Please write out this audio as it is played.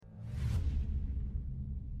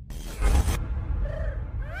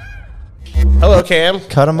Hello, Cam.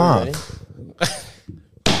 Cut him off.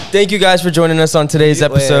 Thank you guys for joining us on today's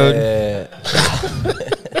episode.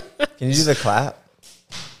 Can you do the clap?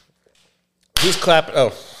 Who's clapping?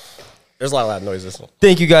 Oh, there's a lot of loud noises.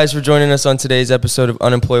 Thank you guys for joining us on today's episode of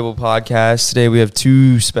Unemployable Podcast. Today we have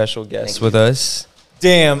two special guests with us.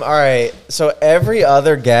 Damn, all right. So every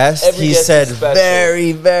other guest, he said,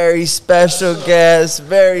 very, very special guest,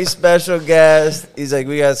 very special guest. He's like,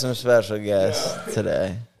 we got some special guests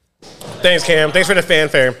today. Thanks, Cam. Thanks for the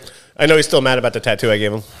fanfare. I know he's still mad about the tattoo I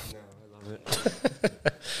gave him. No, I love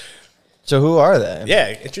it. So who are they?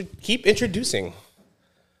 Yeah, keep introducing.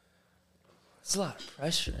 It's a lot of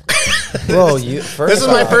pressure. Whoa, this is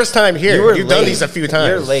my first time here. You've done these a few times.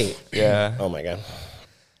 You're late. Yeah. Oh, my God.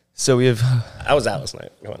 So we have... I was out last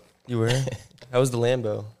night. Come on. You were? How was the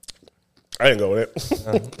Lambo? I didn't go with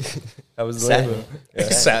it. How was the Lambo? Yeah.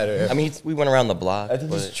 Saturday. I mean, we went around the block. I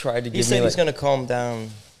think he's tried to give me... He said he's going to calm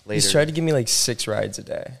down later. He's tried to give me like 6 rides a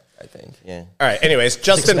day, I think. Yeah. All right. Anyways,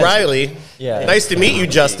 Justin Reilly. Yeah. Nice to meet you,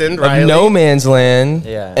 Justin Of Reilly. No Man's Land.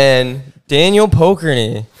 Yeah. And Daniel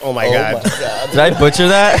Pokorny. Oh, my God. Did I butcher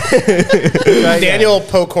that? Daniel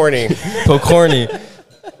Pokorny. Pokorny.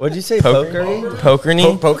 What'd you say, Pokorny?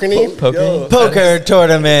 Pokorny? Pokorny? Pokorny? Poker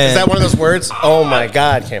tournament. Is that one of those words? Oh, my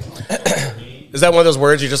God, Cam. Is that one of those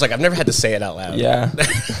words you're just like, I've never had to say it out loud? Yeah.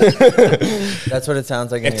 That's what it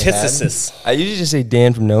sounds like in Antithesis. I usually just say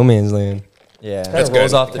Dan from No Man's Land. your head? Yeah. That's It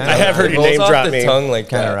rolls good. off the tongue. I have heard It your rolls name off drop the me. tongue like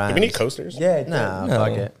Kinda that. rhymes. Do we need coasters? Yeah. Nah, no.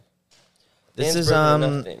 fuck it. This Dan's is bigger than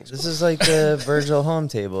enough things. this is like the Virgil home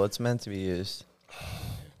table. It's meant to be used.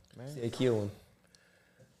 The IKEA one.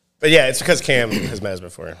 But yeah, it's because Cam has met us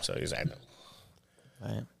before, so he's acting.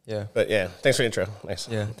 Right. Yeah. But yeah, thanks for the intro. Nice.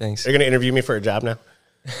 Yeah, thanks. You're going to interview me for a job now?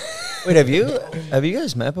 Wait, have you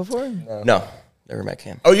guys met before? No, never met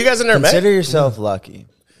Cam. Oh, you guys have never met? Consider yourself lucky.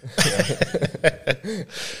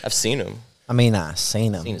 I've seen him. I mean, I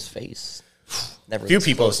seen him. Seen his face. Never. Few this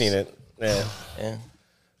people have close. seen it. Yeah. Yeah.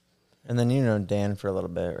 And then you know Dan for a little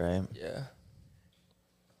bit, right? Yeah.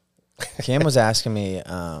 Cam was asking me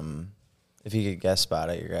if he could guest spot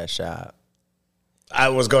at your guys' shop. I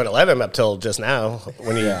was going to let him up till just now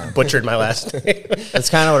when he butchered my last name. That's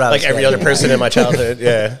kind of what I was Like every other person in my childhood.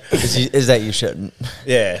 Yeah. Is that you shouldn't.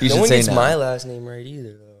 Yeah. You No should one say gets no. my last name right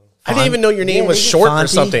either, though. I didn't even know your name was short for Fonte?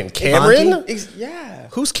 something. Cameron? Yeah.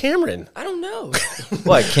 Who's Cameron? I don't know.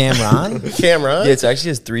 What, Cameron? Cameron? Yeah, it's actually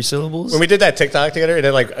has 3 syllables. When we did that TikTok together, and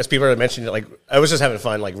then like as people were mentioning it, like I was just having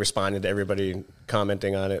fun, like responding to everybody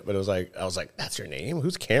commenting on it. But it was like I was like, "That's your name?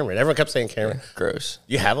 Who's Cameron?" Everyone kept saying Cameron. Gross.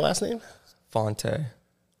 You have a last name? Fonte.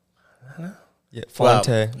 Yeah, Well, Fonte.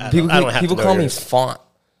 I People, don't have to people know call me yours. Font.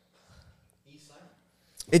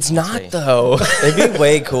 It's not, though. It'd be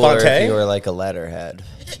way cooler Fonte? if you were like a letterhead.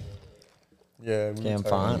 Yeah. Cam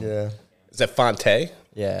Font? Yeah. Is that Fonte?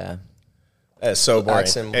 Yeah. That's so boring.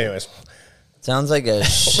 Accent. Anyways, Sounds like a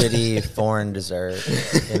shitty foreign dessert,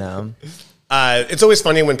 you know? it's always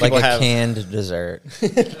funny when Like people a have canned dessert.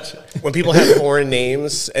 when people have foreign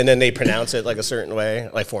names and then they pronounce it like a certain way,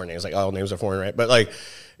 like foreign names, like all names are foreign, right? But like,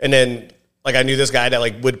 and then like I knew this guy that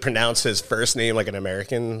like would pronounce his first name like an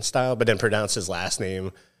American style, but then pronounce his last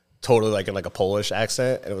name totally like in like a Polish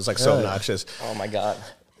accent, and it was like so obnoxious. Oh my God.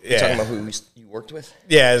 Yeah. You're talking about who you worked with?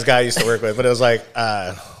 Yeah, this guy I used to work with, but it was like,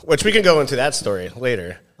 which we can go into that story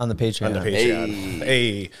later On the Patreon. on the Patreon.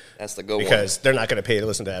 Hey, That's the go one. because they're not going to pay to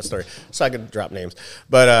listen to that story, so I could drop names.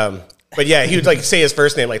 But yeah, he would like say his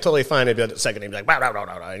first name like totally fine, and the second name like blah, blah, blah,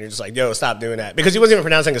 blah, blah, and you're just like, yo, stop doing that, because he wasn't even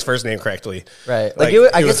pronouncing his first name correctly. Right. Like,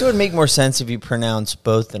 I guess it would make more sense if you pronounce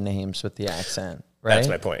both the names with the accent, right? That's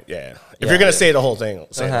my point. Yeah, if Yeah. you're gonna say the whole thing,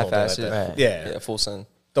 say Don't the whole thing half-ass like it. that. Right. Yeah. Yeah, full send.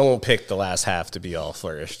 Don't pick the last half to be all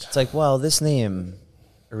flourished. It's like, well, this name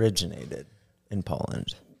originated in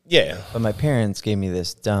Poland, Yeah, but my parents gave me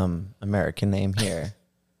this dumb American name here,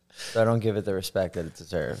 so I don't give it the respect that it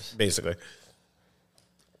deserves. basically.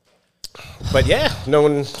 But yeah,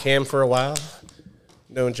 knowing Cam for a while,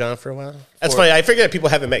 knowing John for a while. That's funny. I figured that people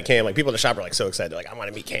haven't met Cam. Like people in the shop are like so excited. They're like, I want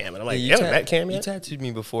to meet Cam, and I'm like, you haven't met Cam You yet? tattooed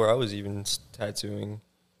me before I was even tattooing,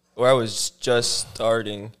 or I was just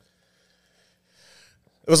starting.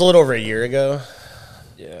 It was a little over a year ago.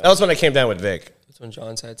 Yeah. That was when I came down with Vic. That's when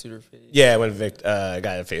John tattooed her face. Yeah, when Vic got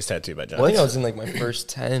a face tattoo by John. I think I was in like my first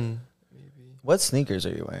 10. Maybe. What sneakers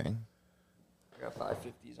are you wearing? I got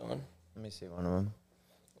 550s on. Let me see one of them.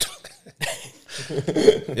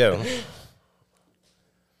 Yo,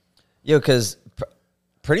 Yo, because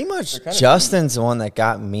pretty much kinda Justin's the one that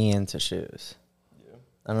got me into shoes. Yeah.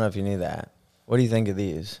 I don't know if you knew that. What do you think of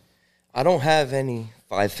these? I don't have any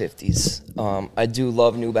 550s. I do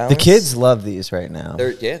love New Balance. The kids love these right now.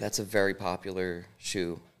 Yeah, that's a very popular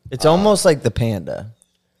shoe. It's almost like the Panda.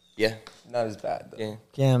 Yeah. Not as bad, though. Yeah.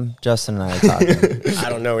 Cam, Justin, and I are talking. I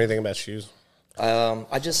don't know anything about shoes.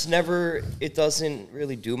 I just never. It doesn't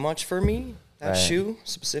really do much for me. That Right. shoe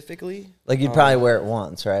specifically. Like, you'd probably wear it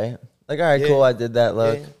once, right? Like, all right, Yeah. cool, I did that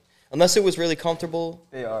look. Yeah. Unless it was really comfortable.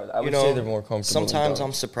 They are. I would You know, say they're more comfortable. Sometimes than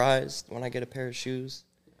I'm surprised when I get a pair of shoes,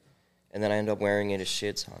 and then I end up wearing it as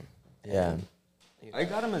shits on. Yeah. I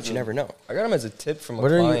got them as You never know. I got them as a tip from a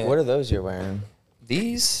What are client. you? What are those you're wearing?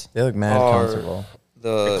 These They look mad are comfortable.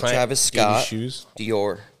 the client Travis gave you Scott shoes?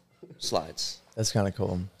 Dior slides. That's kind of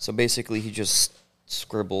cool. So basically, he just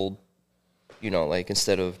scribbled, like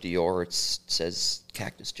instead of Dior, it says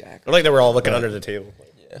Cactus Jack. I like that we're all looking under the table.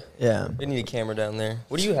 Yeah. We need a camera down there.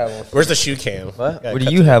 What do you have on feet? Where's the shoe cam? What? Yeah, What cut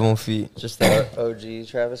do you have on feet? Just the OG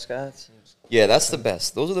Travis Scotts? Yeah, that's the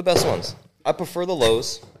best. Those are the best ones. I prefer the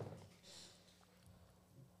lows.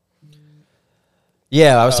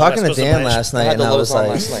 Yeah, I was Oh, talking to that's supposed to Dan match. last I night, had and the I lows was on like,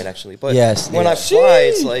 last night, actually. But Yes, when yeah. I fly,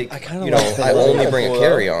 it's like, I kinda I like the only lows. bring a Cool,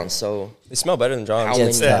 carry-on, so They smell better than how John's. Yeah,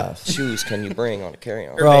 it's many tough. shoes can you bring on a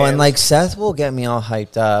carry-on? bro, and Vans. like Seth will get me all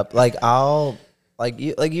hyped up. Like I'll like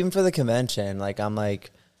even for the convention, like I'm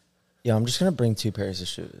like, yo, I'm just gonna bring 2 pairs of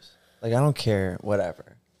shoes. Like I don't care,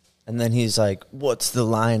 whatever. And then he's like, what's the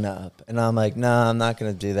lineup? And I'm like, nah, I'm not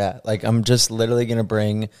gonna do that. Like I'm just literally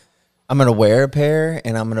I'm gonna wear a pair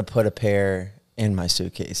and I'm gonna put a pair in my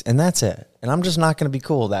suitcase, and that's it. And I'm just not gonna be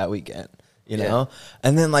cool that weekend. You know,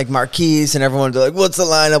 and then like Marquise and everyone's like, "What's the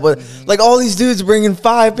lineup?" Like all these dudes bringing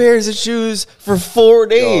 5 pairs of shoes for 4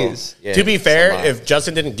 days. Yeah, To be it's a fair, lot. if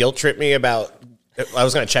Justin didn't guilt trip me about, I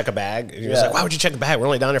was going to check a bag. He was Yeah. like, "Why would you check a bag? We're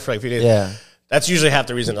only down there for like a few days." Yeah. That's usually half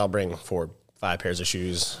the reason I'll bring 5 pairs of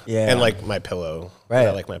shoes. Yeah. And like my pillow. Right.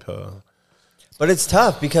 I like my pillow. But it's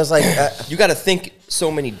tough because like, You got to think so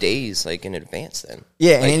many days like in advance. Then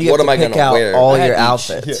yeah, like, and you have to pick gonna out wear? all I had your each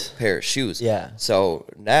outfits. pair of shoes. Yeah. So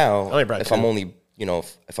now, only brought if 2. I'm only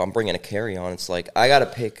if I'm bringing a carry-on, it's like I got to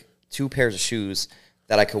pick 2 pairs of shoes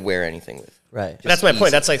that I could wear anything with. Right. That's my point.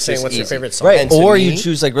 easy. That's like saying, Just what's your easy. favorite song? Right. And to Or me, you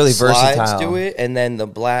choose, like, really slides versatile. do it, and then the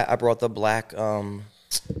black. I brought the black.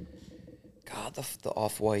 The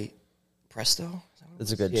off-white Presto.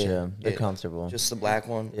 It's a good Yeah, shoe. They're yeah. comfortable. Just the black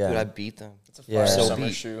one. Yeah. Dude, I beat them. Yeah. So summer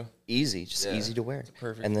beat. shoe. Easy, just Yeah. easy to wear.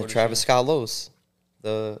 perfect And the quarter Travis Scott lows,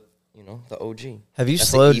 the OG. Have you That's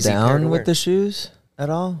an slowed easy pair to down wear. with the shoes at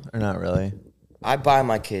all, or not really? I buy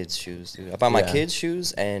my kids shoes, dude. I buy my Yeah. kids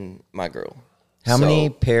shoes and my girl. How So, many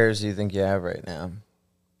pairs do you think you have right now?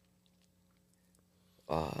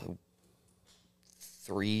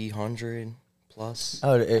 300 plus.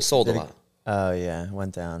 Oh, I sold a did it- lot. Oh yeah, it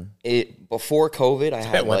went down. It before COVID, I It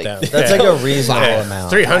had went like down. That's like a reasonable Yeah. amount.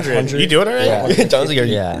 300. You doing it right? Yeah. John's like,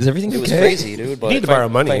 Yeah. is everything it was okay? crazy, dude. You But need to borrow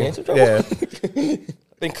money. financial trouble? Yeah.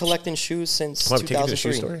 I've been collecting shoes since Want to take you to the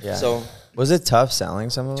shoe 2003. store? Yeah. So Was it tough selling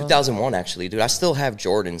some of them? 2001, actually, dude. I still have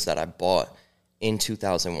Jordans that I bought in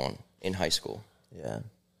 2001 in high school. Yeah.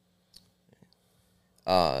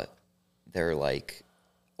 They're like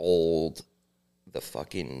old, the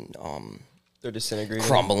fucking They're disintegrating.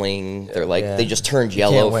 crumbling. They're like Yeah. they just turned You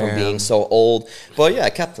yellow can't wear from being 'em. so old. But yeah, I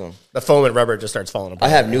kept them. The foam and rubber just starts falling apart.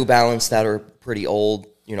 I have New Balance that are pretty old.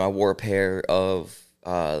 I wore a pair of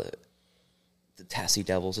the Tassie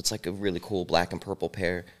Devils. It's like a really cool black and purple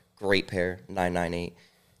pair. Great pair, 998.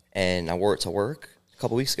 And I wore it to work a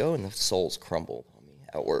couple weeks ago, and the soles crumbled on me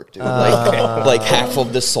at work, dude. Like half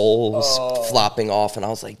of the sole was flopping off, and I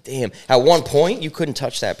was like, damn. At one point, you couldn't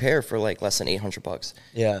touch that pair for like less than $800.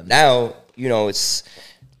 Yeah. Now, it's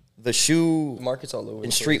the shoe The market's all over.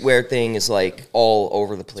 and the place. streetwear thing is like all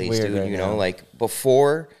over the place, weird dude. right now. Like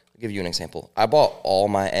before, I'll give you an example. I bought all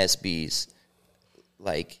my SBs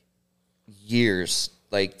like years,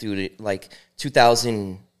 like dude, like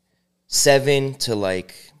 2007 to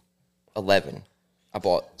like 11. I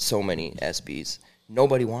bought so many SBs.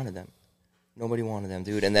 Nobody wanted them. Nobody wanted them,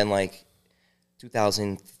 dude. And then like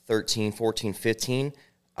 2013, 14, 15,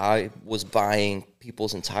 I was buying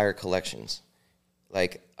people's entire collections.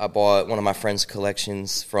 Like, I bought one of my friend's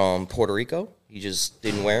collections from Puerto Rico. He just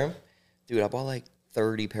didn't wear them. Dude, I bought like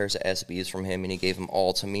 30 pairs of SBs from him, and he gave them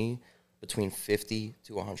all to me between $50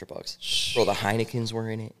 to $100. Bro, the Heinekens were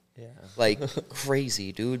in it. Yeah. Like,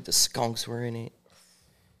 crazy, dude. The Skunks were in it.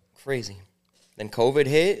 Crazy. Then COVID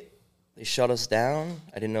hit. They shut us down.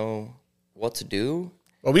 I didn't know what to do.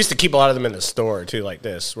 Well, we used to keep a lot of them in the store too, like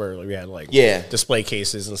this, where we had like Yeah. display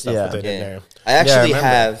cases and stuff Yeah. with it in there. I actually remember.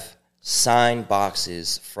 have signed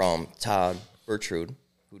boxes from Todd Bertrude,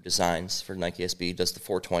 who designs for Nike SB, does the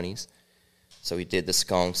 420s. So he did the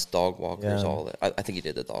Skunks, Dog Walkers, Yeah. all that. I think he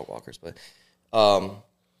did the Dog Walkers, but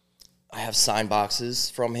I have signed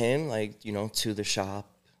boxes from him, like, to the shop.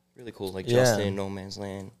 Really cool, like Yeah. Justin, No Man's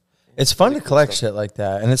Land. It's fun to collect shit like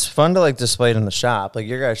that, and it's fun to like display it in the shop. Like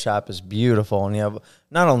your guys' shop is beautiful, and you have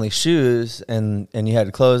not only shoes and you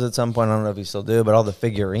had clothes at some point. I don't know if you still do, but all the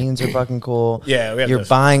figurines are fucking cool. Yeah, we have you're those.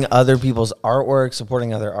 buying other people's artwork,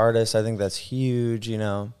 supporting other artists. I think that's huge.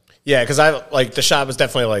 Yeah, because I like the shop is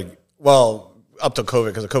definitely like up to COVID,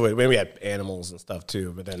 because of COVID, maybe we had animals and stuff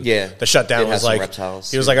too. But then the shutdown was like reptiles,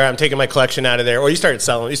 he was like, all right, I'm taking my collection out of there. Or you started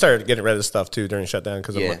getting rid of stuff too during shutdown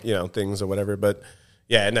because of things or whatever. But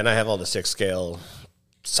yeah, and then I have all the 6-scale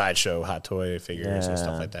sideshow hot toy figures and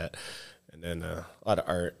stuff like that, and then a lot of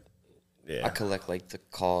art. Yeah, I collect like the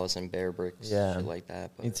claws and bear bricks, shit like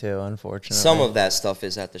that. But me too. Unfortunately, some of that stuff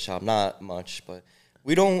is at the shop, not much, but.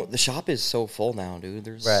 We don't. The shop is so full now, dude.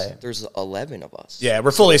 There's 11 of us. Yeah, we're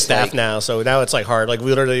fully staffed now, so now it's like hard. Like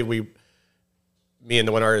me and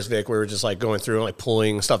the one artist Vic, we were just like going through and like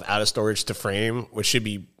pulling stuff out of storage to frame, which should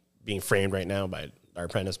be being framed right now by our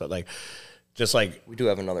apprentice. But like, just like we do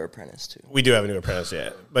have another apprentice too. We do have a new apprentice, yeah.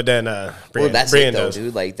 But then, that's it though,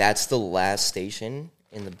 dude. Like that's the last station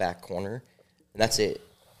in the back corner, and that's it.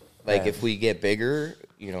 Like if we get bigger,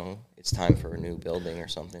 it's time for a new building or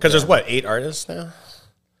something. Because there's 8 artists now.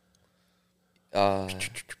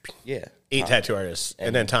 Yeah, 8 tattoo artists,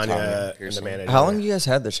 and then Tanya and the manager. How long have you guys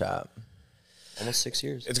had the shop? Almost 6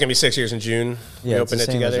 years. It's gonna be 6 years in June. Yeah, we opened it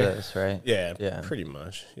together, as this, right? Yeah, pretty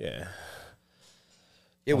much. Yeah.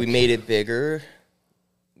 Yeah, we made it bigger.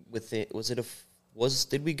 With it,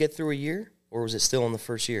 did we get through a year, or was it still in the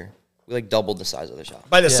first year? We like doubled the size of the shop.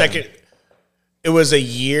 By the second, it was a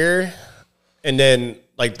year, and then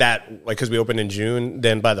like that, like because we opened in June.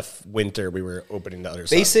 Then by the winter, we were opening the other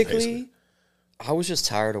side. Basically, I was just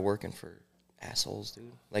tired of working for assholes,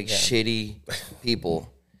 dude. Like shitty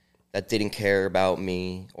people that didn't care about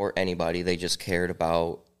me or anybody. They just cared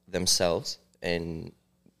about themselves and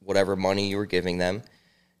whatever money you were giving them.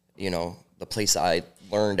 The place I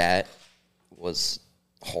learned at was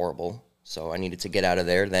horrible, so I needed to get out of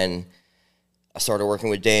there. Then I started working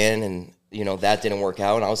with Dan, and that didn't work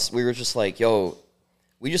out. And we were just like, yo,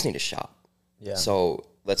 we just need a shop. Yeah. So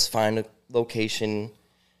let's find a location.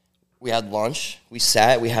 We had lunch. We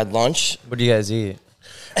had lunch. What do you guys eat?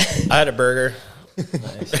 I had a burger.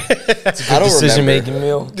 Nice. It's a good decision-making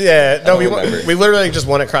meal. Yeah. No, we literally just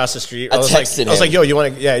went across the street. I was like, yo, you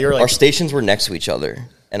want to? Yeah, you were like. Our stations were next to each other,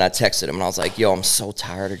 and I texted him, and I was like, yo, I'm so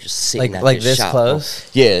tired of just sitting at this shop. Close?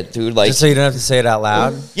 Yeah, dude. Like, just so you don't have to say it out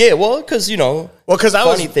loud? Yeah, well, because,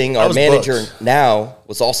 funny thing, our manager booked. now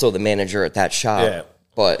was also the manager at that shop. Yeah.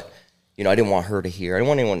 But, I didn't want her to hear. I didn't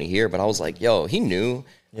want anyone to hear, but I was like, yo, he knew.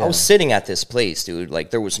 Yeah. I was sitting at this place, dude.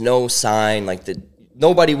 Like, there was no sign. Like,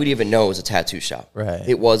 nobody would even know it was a tattoo shop. Right.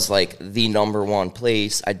 It was, like, the number one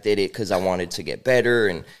place. I did it because I wanted to get better.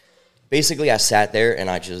 And basically, I sat there, and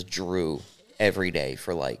I just drew every day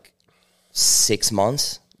for, like, 6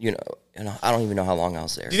 months. I don't even know how long I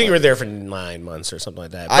was there. Do you think you were there for 9 months or something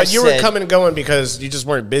like that? But you were coming and going because you just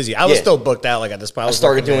weren't busy. I was still booked out, like, at this point. I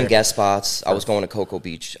started doing guest spots. I was going to Cocoa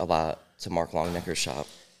Beach a lot to Mark Longnecker's shop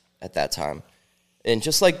at that time. And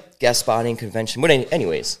just like guest spotting, convention. But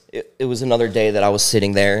anyways, it was another day that I was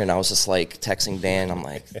sitting there and I was just like texting Dan. I'm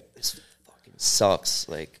like, this fucking sucks.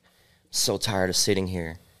 Like, I'm so tired of sitting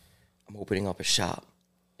here. I'm opening up a shop.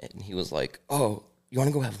 And he was like, oh, you want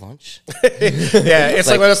to go have lunch? It's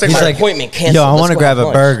like one of those things. My appointment canceled. Yo, I want to grab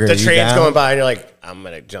a burger. The train's going by and you're like, I'm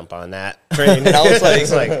going to jump on that train. And I was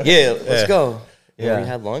like, yeah, let's go. Yeah. We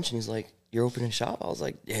had lunch and he's like, you're opening shop? I was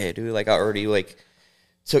like, yeah, dude. Like, I already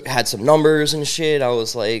had some numbers and shit. I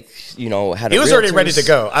was like, had a He was already ready to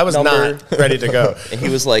go. I was not ready to go. And he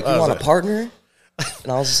was like, you want a partner?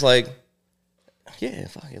 And I was just like, yeah,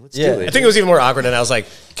 fuck it, let's do it. I think it was even more awkward, and I was like,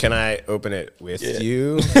 can I open it with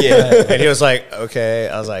you? Yeah. And he was like, okay.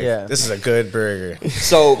 I was like, this is a good burger.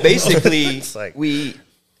 So basically,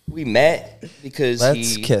 we met because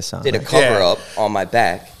he did a cover-up on my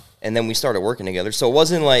back, and then we started working together. So it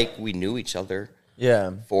wasn't like we knew each other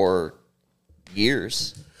for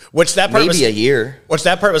years. Which that part maybe a year. Which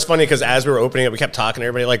that part was funny because as we were opening it, we kept talking to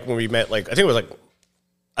everybody. Like when we met, like I think it was like,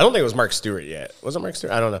 I don't think it was Mark Stewart yet. Was it Mark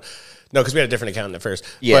Stewart? I don't know. No, because we had a different accountant at first.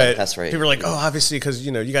 Yeah, but that's right. People were like, oh, obviously, because,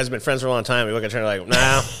 you guys have been friends for a long time. We look at each other like,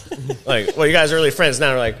 nah. Like, well, you guys are really friends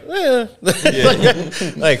now. We're like,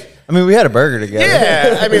 like, I mean, we had a burger together.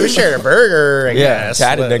 Yeah. I mean, we shared a burger, I guess.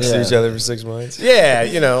 Chatted next to each other for 6 months. Yeah.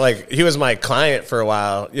 Like, he was my client for a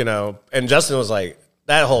while, and Justin was like,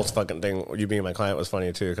 that whole fucking thing, you being my client was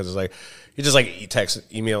funny too, because it's like, he just like he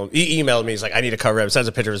emailed me. He's like, I need a cover up. Sends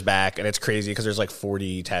a picture of his back, and it's crazy because there's like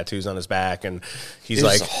 40 tattoos on his back, and he's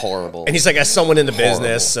like horrible. And he's like, as someone in the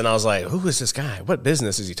business, and I was like, who is this guy? What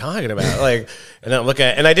business is he talking about? Like, and then I'm looking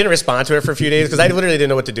at, and I didn't respond to it for a few days because I literally didn't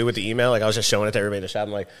know what to do with the email. Like, I was just showing it to everybody in the shop.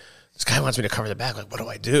 I'm like, this guy wants me to cover the back. Like, what do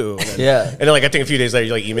I do? And then, Yeah. And then like I think a few days later,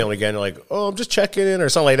 you like email him again. You're like, oh, I'm just checking in or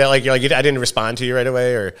something like that. Like you're like, I didn't respond to you right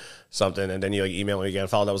away or something. And then you like email me again,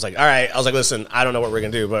 followed. I was like, all right. I was like, listen, I don't know what we're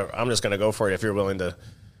gonna do, but I'm just gonna go for it if you're willing to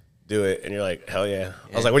do it. And you're like, hell yeah.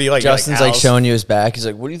 I was like, what do you like? Justin's You're like showing you his back. He's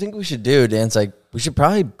like, what do you think we should do? Dan's like, we should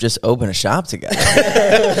probably just open a shop together.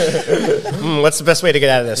 What's the best way to get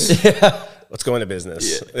out of this? Yeah. Let's go into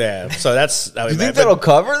business. Yeah. So that's. You think that'll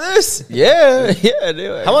cover this? Yeah. Yeah,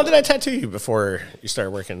 do it. How long did I tattoo you before you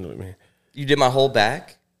started working with me? You did my whole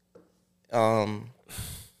back.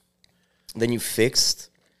 Then you fixed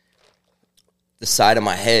the side of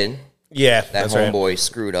my head. Yeah, That that's homeboy right.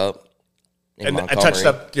 screwed up. And I touched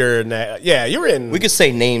up your neck. Yeah, you were in. We could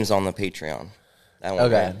say names on the Patreon. That one.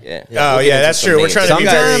 Okay. Yeah. Oh, We'll get yeah, into that's some true. We're names. trying to be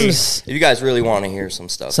very. Sometimes, If you guys really want to hear some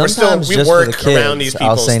stuff. sometimes we just work for the around kids, these I'll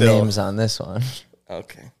people say still. names on this one.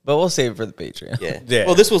 Okay. But we'll save it for the Patreon. Yeah. Yeah.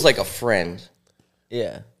 Well, this was like a friend.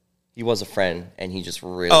 Yeah. He was a friend, and he just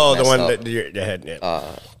really Oh, the messed one up that your head.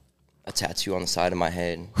 Yeah. a tattoo on the side of my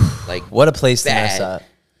head. Like, What a place to mess bad. up.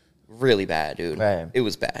 Really bad, dude. Right. It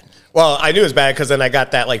was bad. Well, I knew it was bad because then I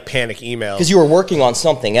got that like panic email. Because you were working on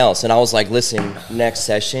something else, and I was like, listen, next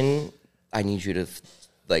session, I need you to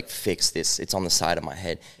like fix this. It's on the side of my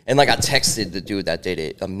head. And like I texted the dude that did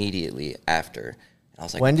it immediately after. I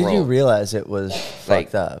was like, When did bro, you realize it was Like-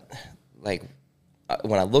 fucked up? like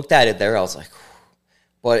when I looked at it there, I was like,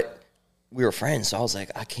 but we were friends, so I was like,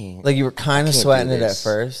 I can't. Like you were kind of can't do sweating it at this.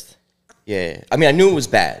 first. Yeah. I mean, I knew it was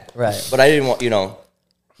bad. Right. But I didn't want,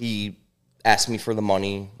 he asked me for the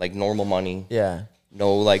money, like normal money. Yeah.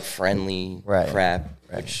 No, like friendly Right. crap,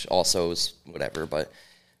 Right. which also is whatever. But,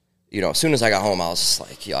 as soon as I got home, I was just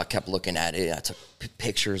like, I kept looking at it. I took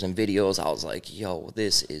pictures and videos. I was like, yo,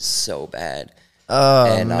 this is so bad. Oh,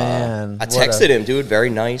 And man. I What texted a- him, dude, very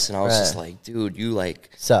nice. And I was just Right. like, dude, you like,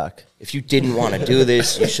 Suck. if you didn't want to do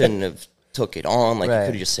this, you shouldn't have took it on. Like, you Right.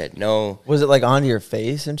 could have just said no. Was it like onto your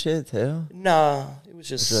face and shit too? Nah, it was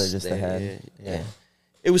just, It's really just the head. Yeah.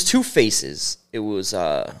 It was two faces. It was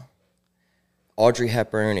Audrey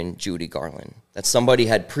Hepburn and Judy Garland that somebody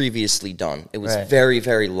had previously done. It was Right. very,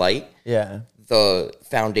 very light. Yeah. The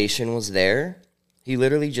foundation was there. He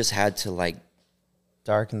literally just had to like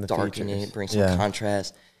Darken the darken features. it, bring some Yeah.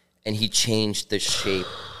 contrast, and he changed the shape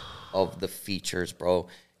of the features, bro.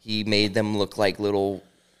 He made them look like little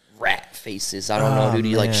rat faces. I don't know, dude.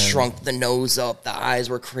 He like man. shrunk the nose up. The eyes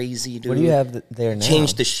were crazy, dude. What do you have there now?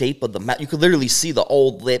 Changed the shape of the mouth. You could literally see the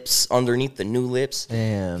old lips underneath the new lips.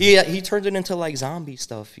 Damn. He turned it into like zombie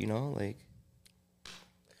stuff, like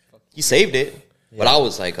he saved it. But I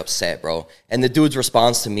was like upset, bro. And the dude's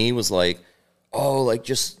response to me was like, "Oh, like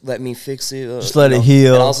just let me fix it. Just let it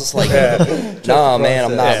heal." And I was just like, "Nah, man,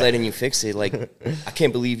 I'm not Yeah. letting you fix it. Like, I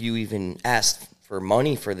can't believe you even asked for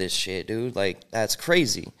money for this shit, dude. Like, that's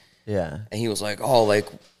crazy." Yeah. And he was like, "Oh, like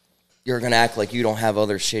you're gonna act like you don't have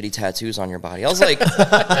other shitty tattoos on your body." I was like, "That's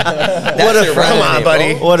a friend. Come on,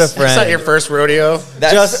 buddy. What a It's not friend. your first rodeo.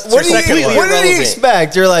 That's Just what, your second one. what did he irrelevant.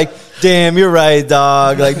 expect? You're like, damn, you're right,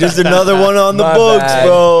 dog. Like, just another one on the My books, bad.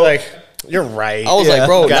 bro. Like, you're right. I was Yeah. like,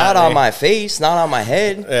 bro, Got not on me. my face, not on my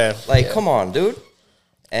head. Yeah. Like, come on, dude.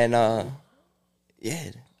 And yeah,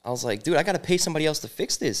 I was like, dude, I gotta pay somebody else to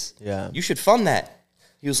fix this. Yeah. You should fund that.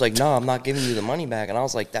 He was like, no, I'm not giving you the money back. And I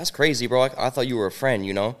was like, that's crazy, bro. I thought you were a friend,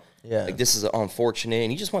 Yeah. Like, this is unfortunate.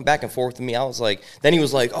 And he just went back and forth with me. I was like, then he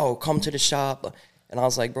was like, oh, come to the shop. And I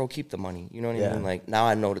was like, bro, keep the money. You know what I Yeah. mean? Like, now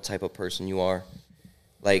I know the type of person you are.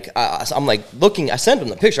 Like, I'm like looking, I sent him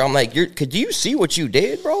the picture. I'm like, could you see what you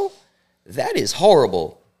did, bro? That is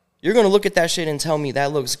horrible. You're going to look at that shit and tell me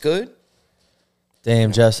that looks good?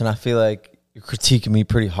 Damn, Justin, I feel like you're critiquing me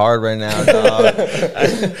pretty hard right now, dog.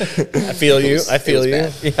 I feel you. I feel was you.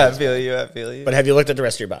 bad. Yeah, I feel you. I feel you. But have you looked at the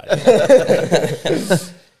rest of your body?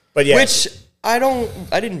 But yeah. Which I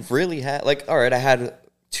didn't really have. Like, all right, I had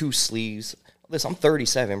 2 sleeves. Listen, I'm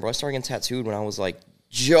 37, bro. I started getting tattooed when I was like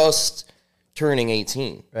just turning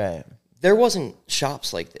 18. Right. There wasn't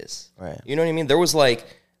shops like this. Right. You know what I mean? There was like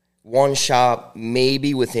one shop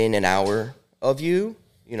maybe within an hour of you.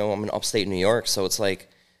 I'm in upstate New York, so it's like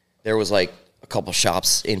there was like a couple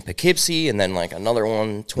shops in Poughkeepsie and then like another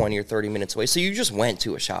one 20 or 30 minutes away. So you just went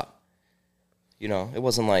to a shop. It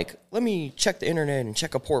wasn't like, let me check the internet and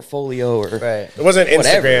check a portfolio or Right. it wasn't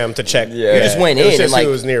whatever. Instagram to check. Yeah. You just went It was in just and like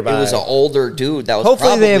who was nearby. it was an older dude that was Hopefully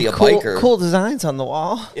probably they a have cool, biker. cool designs on the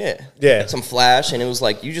wall. Yeah. Yeah. Some flash, and it was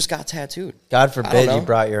like, you just got tattooed. God I forbid don't you know.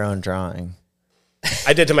 brought your own drawing.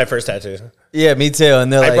 I did to my first tattoo. Yeah, me too.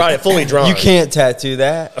 And they're I like, brought it fully drawn. You can't tattoo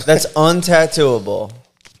that. That's untattooable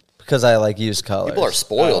because I like use colors. People are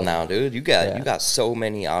spoiled now, dude. You Yeah. got so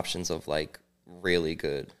many options of like really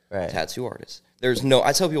good. tattoo artists.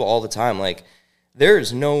 I tell people all the time, like,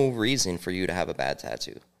 there's no reason for you to have a bad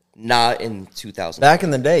tattoo. Not in 2000. Back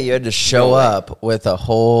in the day, you had to show up with a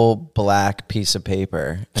whole black piece of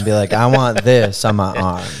paper and be like, I want this on my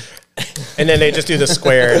arm. And then they just do the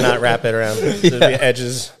square and not wrap it around the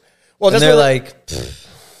edges. Well, And that's they're what, like,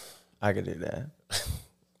 I could do that.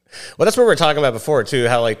 well, that's what we were talking about before too.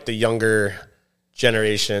 How like the younger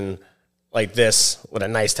generation, like this with a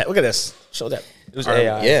nice tattoo. Look at this. Show that. It was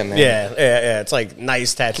AI. Yeah, man. Yeah. It's like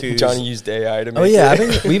nice tattoos. Johnny used AI to make Oh, yeah.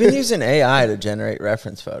 it. We've been using AI to generate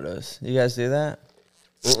reference photos. You guys do that?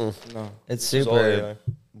 No. It's It's all AI. super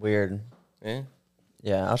weird. Yeah.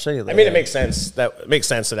 Yeah, I'll show you later. I mean, it makes sense. That makes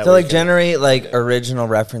sense. So that to we like can- generate like original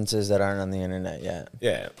references that aren't on the internet yet.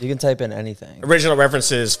 Yeah. You can type in anything. Original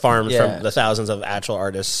references farmed Yeah. from the thousands of actual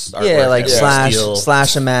artists. Yeah, artwork like that we steal.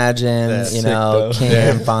 slash imagine, That's you sick, know, though.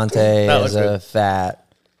 Cam Fonte That as looks a good. fat,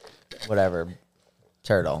 whatever,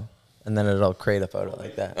 turtle. And then it'll create a photo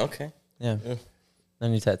like that. Okay. Yeah.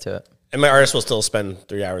 Then you tattoo it. And my artist will still spend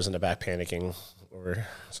 3 hours in the back panicking over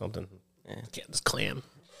something. Get this clam.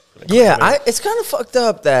 Yeah, it's kind of fucked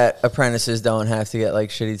up that apprentices don't have to get like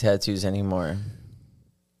shitty tattoos anymore.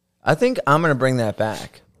 I think I'm going to bring that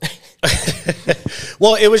back.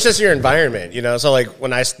 Well, it was just your environment, you know. So like when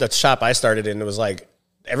the shop I started in, it was like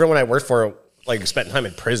everyone I worked for like spent time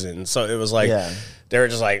in prison. So it was like they were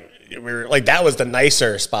just like we were like that was the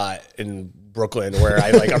nicer spot in Brooklyn where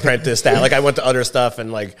I like apprenticed at. Like I went to other stuff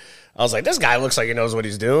and like I was like, this guy looks like he knows what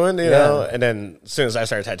he's doing, you know. And then as soon as I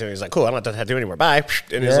started tattooing, he's like, cool, I don't have to tattoo anymore. Bye.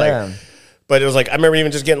 And it's like. But it was like, I remember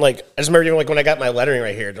even just getting like, I just remember even like when I got my lettering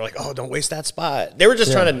right here, they're like, oh, don't waste that spot. They were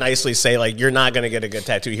just trying to nicely say like, you're not going to get a good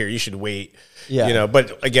tattoo here. You should wait. Yeah. You know,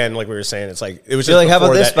 but again, like we were saying, it's like, it was just You're like, how about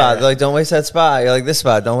before this that spot? era. They're like, don't waste that spot. You're like, this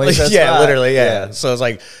spot, don't waste that Yeah, spot. literally, yeah. So it's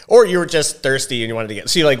like, or you were just thirsty and you wanted to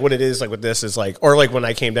see like what it is like with this is like, or like when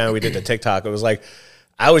I came down, we did the TikTok, it was like,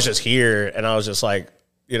 I was just here and I was just like,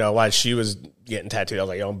 you know, while she was getting tattooed, I was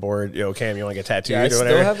like, yo, I'm bored. Yo, Cam, you want to get tattooed Yeah, I or still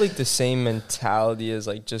whatever? have like the same mentality as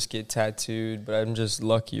like just get tattooed, but I'm just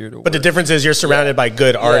luckier to work. But the difference is you're surrounded by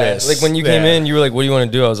good artists. Like when you came in, you were like, what do you want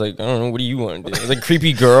to do? I was like, I don't know. What do you want to do? I was like,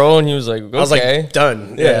 creepy girl. And he was like, okay. I was like,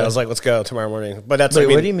 done. Yeah. I was like, let's go tomorrow morning. But that's Wait, I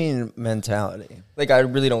mean, what do you mean mentality? like, I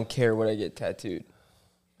really don't care what I get tattooed.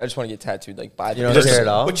 I just want to get tattooed like by You don't Just- care at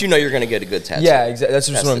all? But you know you're going to get a good tattoo. Yeah, exactly. That's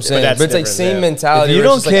just what I'm the saying. difference. But it's like That's same different, yeah. mentality. If you where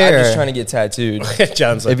don't it's just like, I'm care- just trying to get tattooed.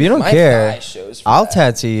 John's like, If you don't My care, thigh shows for I'll that.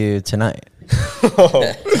 tattoo you tonight. What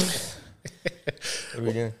are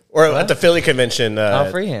we doing? or at the Philly convention, I'll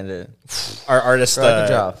freehand it. our artist, Or I can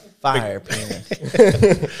draw fire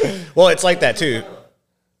penis. well, it's like that too.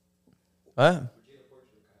 What?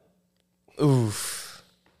 Oof.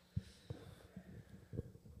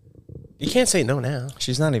 You can't say no now.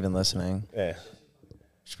 She's not even listening. Yeah.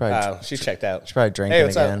 She's probably, Wow, she's checked out. she's probably drinking Hey,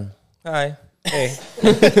 what's up? again. Hi. Hey.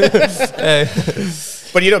 Hey.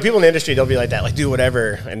 But you know, people in the industry, they'll be like that, like do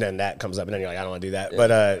whatever, and then that comes up, and then you're like, I don't want to do that.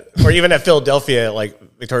 But or even at Philadelphia, like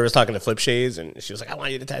Victoria was talking to Flip Shades, and she was like, I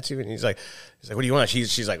want you to tattoo, and he's like, what do you want?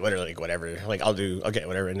 She's like, literally, like, whatever, like I'll get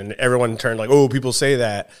whatever, and then everyone turned like, oh, people say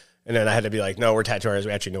that, and then I had to be like, no, we're tattoo artists,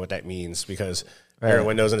 we actually know what that means because.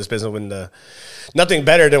 Everyone knows in this business when nothing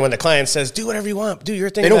better than when the client says, do whatever you want, do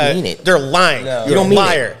your thing. They don't mean it. They're lying. No. You're You don't a mean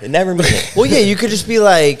liar. it. They never mean it. Well, yeah, you could just be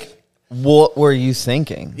like, what were you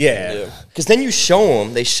thinking? Yeah. Because then you show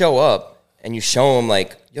them, they show up, and you show them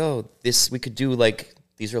like, yo, this, we could do like,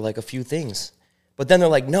 these are like a few things. But then they're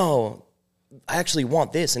like, no, I actually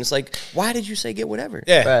want this. And it's like, why did you say get whatever?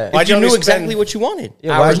 Yeah. Right. Why'd If you only knew spend- exactly what you wanted.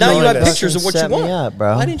 Yeah, why'd now you you have only pictures of what you set me want. up,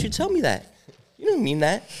 bro? Why didn't you tell me that? You didn't mean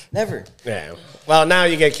that. Never. Yeah. Well, now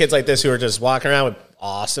you get kids like this who are just walking around with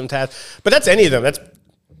awesome tats. But that's any of them. That's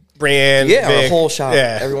Brand. Yeah, Vic. our whole shop.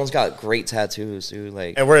 Yeah. Everyone's got great tattoos, dude.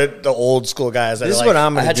 Like, And we're the old school guys that This are is what like,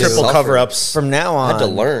 I'm gonna I had do. to triple suffer. cover ups. From now I on, had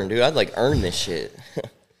to learn, dude. I'd like earn this shit.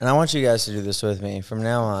 and I want you guys to do this with me. From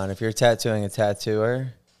now on, if you're tattooing a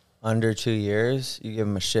tattooer under 2 years, you give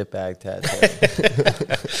him a shitbag tattoo.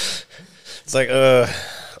 It's like, ooh,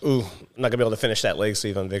 I'm not gonna be able to finish that leg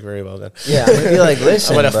sleeve on Vic very well then. Yeah, I'm gonna be like,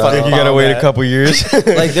 listen, I'm gonna bro. fucking You gotta bomb wait that. a couple years.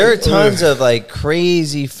 Like there are tons of like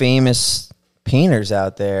crazy famous painters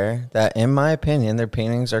out there that, in my opinion, their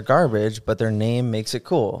paintings are garbage, but their name makes it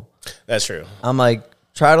cool. That's true. I'm like,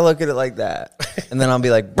 try to look at it like that, and then I'll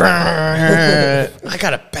be like, I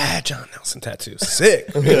got a bad John Nelson tattoo. Sick.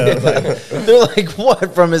 You know, like, they're like,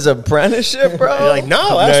 what, from his apprenticeship, bro? you're like, no,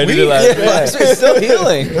 No, that's I did weak. it last Yeah, last week's still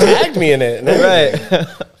healing. Tagged me in it. Right.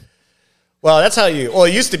 Well, that's how you. Well,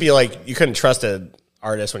 it used to be like you couldn't trust an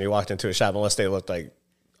artist when you walked into a shop unless they looked like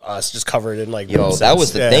us, just covered in like. Yo, that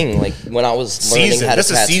was the Yeah. thing. Like when I was learning Season. how to This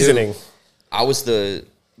is tattoo, seasoning. I was the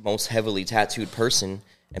most heavily tattooed person,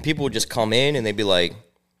 And people would just come in and they'd be like,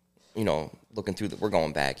 you know, looking through we're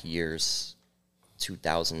going back years,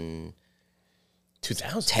 2010,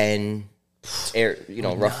 you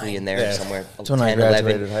know, roughly in there somewhere. That's when I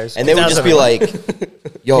graduated high school. And they would just be like,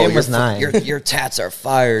 yo, your your tats are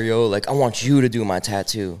fire, yo. Like, I want you to do my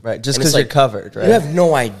tattoo. Right, just because you're covered, right? You have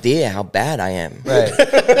no idea how bad I am. Right.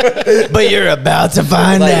 But you're about to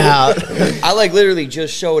find out. I, like, literally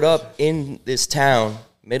just showed up in this town,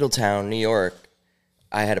 Middletown, New York.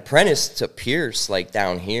 I had apprenticed to Pierce, like,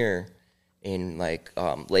 down here in, like,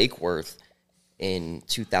 Lake Worth in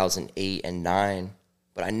 2008 and 9.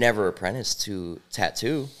 But I never apprenticed to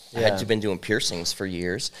tattoo. I had been doing piercings for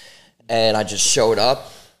years. And I just showed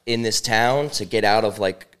up in this town to get out of,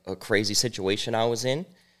 like, a crazy situation I was in.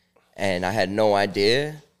 And I had no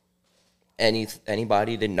idea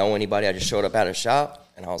anybody, didn't know anybody. I just showed up at a shop,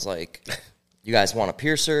 and I was like, you guys want a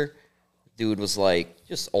piercer? Dude was like,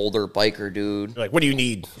 just older biker dude. You're like, what do you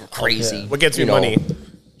need? Crazy. What gets me money?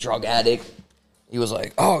 Drug addict. He was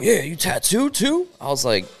like, oh, yeah, you tattoo too? I was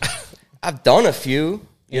like, I've done a few.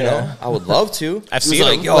 You know, I would love to. I've seen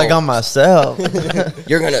like, yo, like on myself. I'm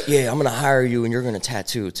gonna hire you and you're gonna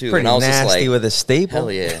tattoo too. Pretty and I was nasty just like, with a staple.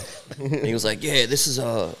 hell yeah. And he was like, yeah, this is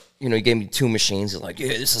you know, he gave me 2 machines. He's like, yeah,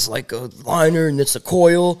 this is like a liner and it's a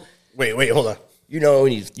coil. Wait, hold on. You know,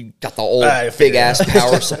 and you got the old big ass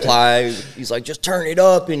power supply. He's like, just turn it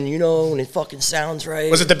up, and you know, and it fucking sounds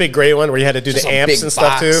right. Was it the big gray one where you had to do Just the a amps big and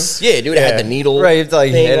stuff box. too? Yeah, dude, it had the needle Right, you have to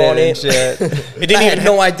like thing hit on it it. and shit. It didn't I even had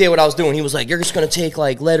no idea what I was doing. He was like, you're just gonna take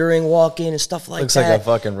like lettering, walk in, and stuff like Looks that. like a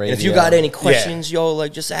fucking radio. And if you got any questions, yo,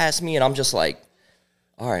 like just ask me. And I'm just like,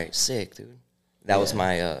 all right, sick, dude. That was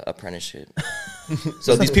my apprenticeship.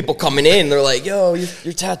 So these people coming in, they're like, yo,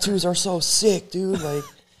 your tattoos are so sick, dude. Like,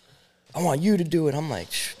 I want you to do it. I'm like,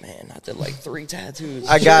 man, I did like 3 tattoos.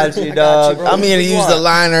 I got you, dog. bro. I'm going to use the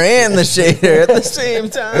liner and the shader at the same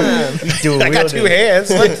time. I got 2 hands.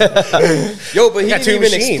 Yo, but he Got didn't 2 even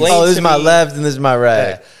machines. explain Oh, this to is my me, left and this is my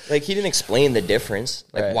right. like, he didn't explain the difference.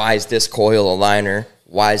 Like, Right. why is this coil a liner?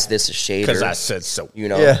 Why is this a shader? Because I said so. You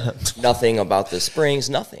know, Yeah. nothing about the springs,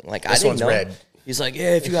 nothing. Like, I This didn't one's know. red. He's like,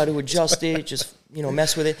 yeah, if you got to adjust it, just, you know,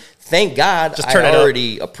 mess with it. Thank God Just turn it I up.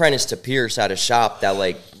 already apprenticed to Pierce at a shop that,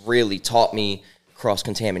 like, really taught me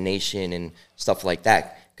cross-contamination and stuff like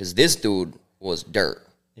that. Because this dude was dirt,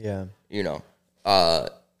 Yeah. you know.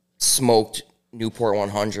 Smoked Newport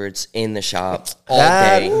 100s in the shop all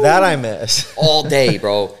day. That I miss. All day,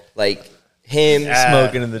 bro. Like, him,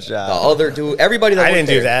 Smoking in the the shop. other dude, everybody that I worked didn't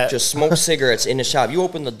do there that. just smoked cigarettes in the shop. You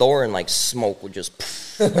open the door and like smoke would just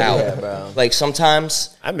out. bro. Like sometimes,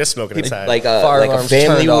 I miss smoking inside. like Fire a alarms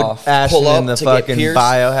family turned would off. Ashton pull up in the to get fucking Pierce.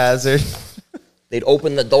 biohazard. They'd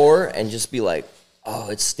open the door and just be like, "Oh,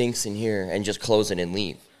 it stinks in here," and just close it and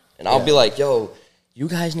leave. And I'll be like, "Yo, you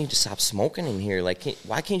guys need to stop smoking in here. Like,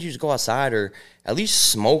 why can't you just go outside or at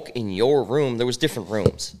least smoke in your room?" There was different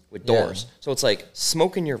rooms with doors, so it's like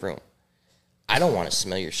smoke in your room. I don't want to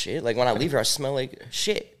smell your shit. Like, when I leave here, I smell like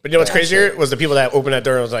shit. But you know what's Like, crazier was the people that opened that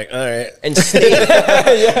door and was like, all right. and stayed. And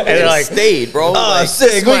they're like, stayed, bro. Oh, Like,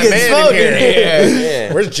 sick. We my can man smoke in here. in here.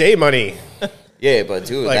 yeah. Where's J Money? Yeah, but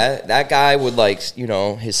dude, Like- that guy would, like, you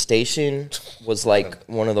know, his station was like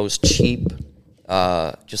one of those cheap,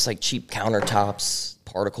 just like cheap countertops,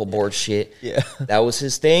 particle board shit. Yeah. That was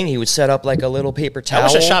his thing. He would set up like a little paper towel.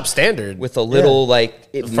 That was a shop standard. with a little metal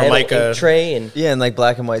like a- ink tray and Yeah, and like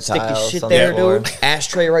black and white stick his tiles. shit on the there, floor. dude.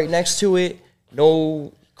 Ashtray right next to it.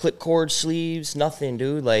 No clip cord sleeves, nothing,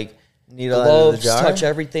 dude. Like, Needle out of the gloves, jar? touch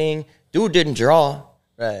everything. Dude didn't draw.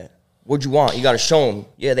 Right. What'd you want? You got to show him.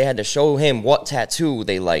 Yeah, they had to show him what tattoo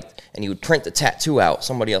they liked. And he would print the tattoo out,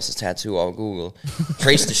 somebody else's tattoo on Google,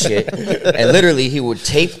 trace the shit. And literally, he would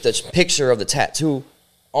tape the picture of the tattoo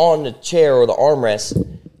on the chair or the armrest.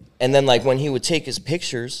 And then, like, when he would take his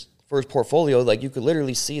pictures for his portfolio, like, you could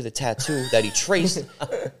literally see the tattoo that he traced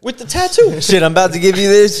with the tattoo. Shit, I'm about to give you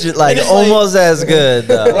this. Shit, like, almost as good,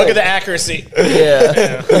 though. Look at the accuracy.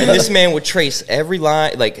 Yeah. And this man would trace every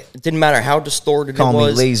line. Like, it didn't matter how distorted Call it me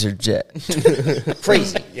was. Laser Jet.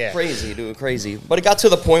 Crazy. Yeah. Crazy, dude, crazy. But it got to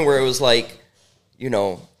the point where it was like, you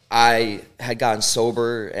know, I had gotten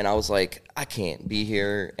sober and I was like, I can't be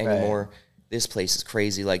here anymore. This place is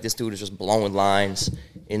crazy. Like, this dude is just blowing lines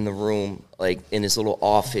in the room, like in his little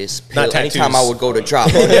office. Not Anytime tattoos. I would go to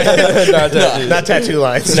drop. Not tattoo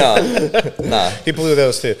lines. Nah. He blew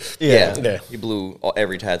those too. Yeah. Yeah. He blew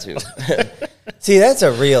every tattoo. See, that's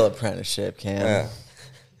a real apprenticeship, Cam. Yeah.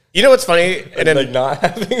 You know what's funny? And then not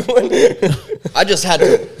having one. I just had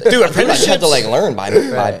to, do I just had to like learn by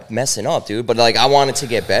Right. messing up, dude. But like, I wanted to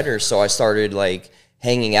get better, so I started like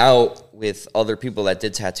hanging out with other people that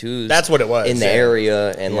did tattoos. That's what it was, in the yeah.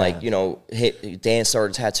 area, and Yeah. like, you know, Dan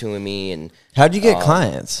started tattooing me, and How'd you get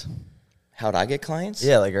clients? how'd I get clients?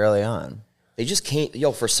 Yeah, like early on. They just came.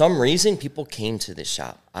 Yo, for some reason, people came to this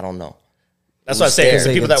shop. I don't know. That's what I say. Because the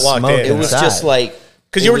there. people They that could walked smoke in. It was Inside. just like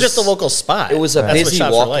Because it you were was- just a local spot. It was a That's what busy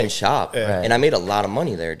shops are walk-in like. shop, Yeah. and I made a lot of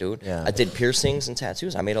money there, dude. Yeah. I did piercings and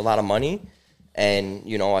tattoos. I made a lot of money, and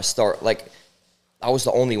you know, I was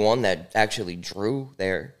the only one that actually drew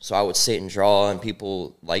there, so I would sit and draw, and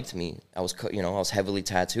people liked me. I was heavily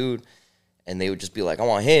tattooed, and they would just be like, "I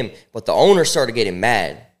want him," but the owner started getting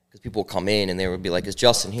mad because people would come in and they would be like, "Is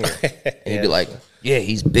Justin here?" And he'd be like, "Yeah,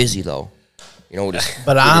 he's busy though." You know, with his,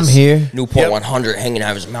 But with I'm his here. Newport Yep. 100 hanging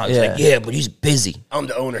out of his mouth. He's Yeah. like, "Yeah, but he's busy." I'm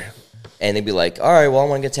the owner. And they'd be like, "All right, well, I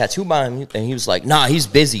want to get tattooed by him." And he was like, "Nah, he's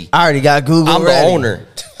busy. I already got Google I'm ready. the owner.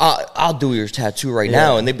 I'll do your tattoo right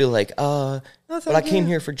now." And they'd be like, but I thank came you."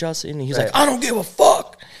 here for Justin. And he's Right. like, "I don't give a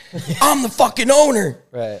fuck. I'm the fucking owner."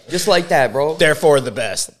 Right. Just like that, bro. Therefore, the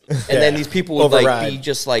best. And then these people would like be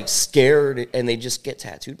just like scared, and they just get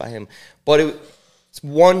tattooed by him. But it's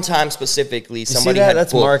one time specifically, You see somebody that? had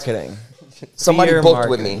That's booked, marketing. somebody Fear booked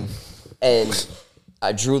with marketing. me, and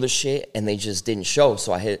I drew the shit, and they just didn't show.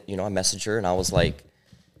 So I messaged her, and I was like,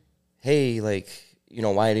 "Hey, like, you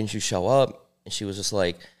know, why didn't you show up?" And she was just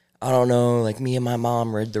like, "I don't know. Like, me and my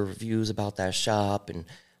mom read the reviews about that shop," and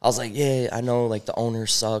I was like, "Yeah, I know. Like, the owner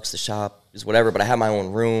sucks. The shop is whatever, but I have my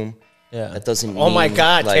own room. Yeah. That doesn't. Oh my mean,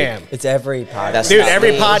 God, like, Tam. It's every podcast. That's Dude, not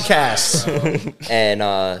every me. podcast.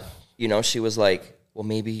 And you know, she was like, "Well,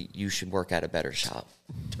 maybe you should work at a better shop."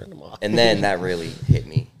 Turn them off. And then that really hit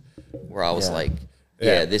me, where I was Yeah. like,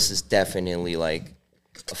 Yeah. this is definitely like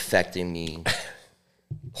affecting me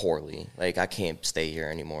poorly. Like, I can't stay here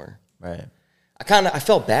anymore. Right. I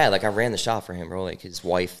felt bad. Like, I ran the shop for him, bro. Like, his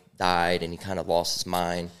wife died and he kind of lost his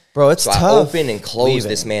mind. Bro, it's so tough I opened and closed leaving.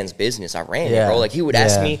 this man's business. I ran it, Yeah. bro. Like, he would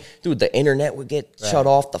ask Yeah. me, dude, the internet would get shut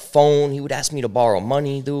off, the phone. He would ask me to borrow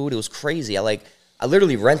money, dude. It was crazy. I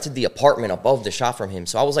literally rented the apartment above the shop from him.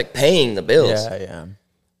 So I was like paying the bills. Yeah, yeah.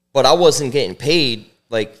 But I wasn't getting paid,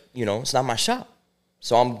 like, you know, it's not my shop.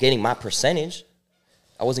 So I'm getting my percentage.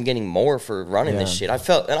 I wasn't getting more for running this shit. I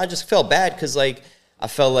just felt bad because, like, I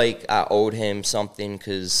felt like I owed him something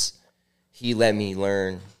because he let me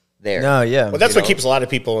learn there. No, yeah. Well, that's You what know? keeps a lot of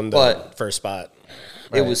people in the But- first spot.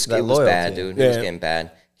 It was that bad, loyalty. dude. It was Yeah. getting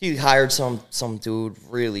bad. He hired some dude,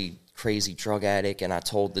 really crazy drug addict, and I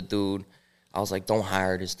told the dude, I was like, "Don't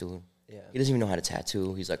hire this dude. Yeah. He doesn't even know how to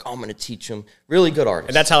tattoo." He's like, "Oh, I'm gonna teach him." Really good artist.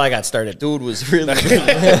 And that's how I got started. dude was really good.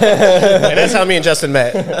 And that's how me and Justin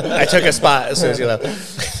met. I took a spot as soon as he left.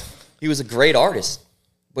 He was a great artist,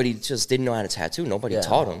 but he just didn't know how to tattoo. Nobody Yeah.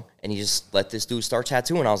 taught him, and he just let this dude start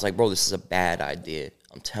tattooing. I was like, "Bro, this is a bad idea.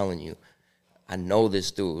 I'm telling you. I know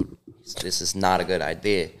this dude. This is not a good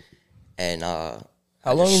idea." And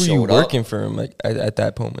How long were you working for him like at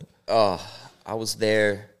that moment? I was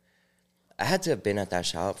there. I had to have been at that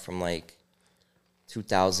shop from like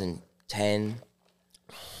 2010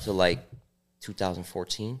 to like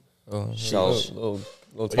 2014. Oh, So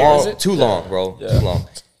Too long, bro. Too long.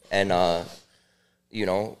 And you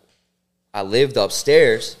know, I lived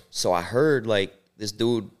upstairs, so I heard like this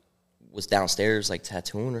dude was downstairs like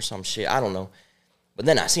tattooing or some shit. I don't know. But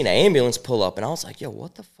then I seen an ambulance pull up, and I was like, "Yo,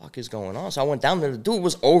 what the fuck is going on?" So I went down there. The dude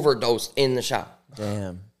was overdosed in the shop,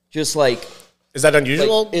 Damn. just like Is that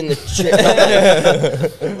unusual? in the shit.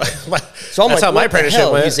 So I'm That's like, how my what the apprenticeship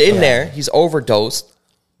hell? went. He's in there. He's overdosed.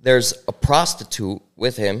 There's a prostitute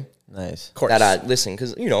with him. Nice. Of course. That I listen,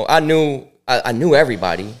 because you know I knew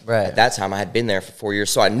everybody. Right. At that time, I had been there for 4 years,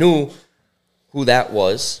 so I knew who that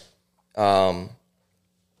was.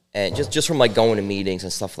 And just from like going to meetings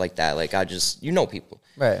and stuff like that, like I just people.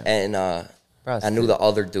 Right. And I Prostitute. knew the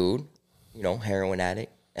other dude, heroin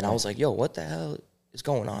addict, and I was like, "Yo, what the hell is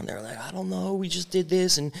going on there?" Like, I don't know. We just did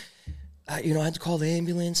this, and I had to call the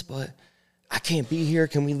ambulance, but I can't be here.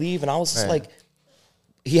 Can we leave? And I was just Right. like,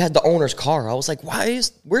 he had the owner's car. I was like,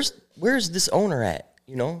 where's this owner at?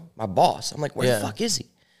 My boss. I'm like, where Yeah. the fuck is he?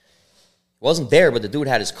 Wasn't there, but the dude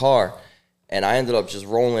had his car, and I ended up just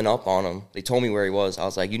rolling up on him. They told me where he was. I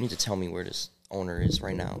was like, you need to tell me where this owner is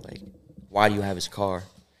right now. Like, why do you have his car?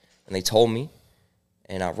 And they told me,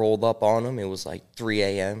 and I rolled up on him. It was like 3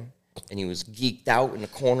 a.m., and he was geeked out in the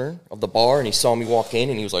corner of the bar, and he saw me walk in,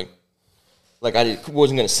 and he was like I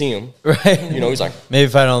wasn't going to see him. Right. He's like, Maybe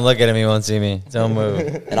if I don't look at him, he won't see me. Don't move.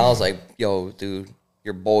 and I was like, yo, dude,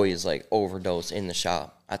 your boy is like overdosed in the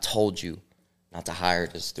shop. I told you not to hire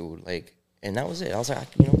this dude. Like, and that was it. I was like,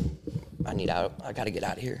 I need out. I got to get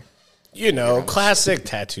out of here. Classic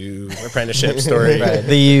tattoo apprenticeship story. Right.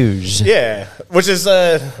 The huge. Yeah, which is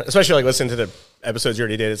especially like listening to the episodes you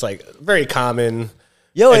already did. It's like very common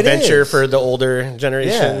Yo, adventure it is. for the older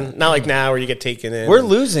generation. Yeah. Not like now where you get taken in. We're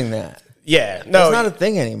losing that. Yeah, no, It's not a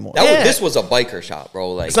thing anymore. This was a biker shop,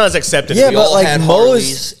 bro. Like it's not as accepted. Yeah, as we but all like had most-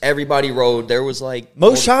 Harleys, everybody rode. There was like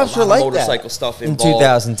Most shops a were lot of like motorcycle that stuff in involved.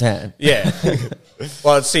 2010. Yeah.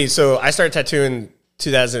 Well, let's see. So I started tattooing in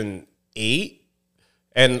 2008.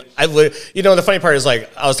 And the funny part is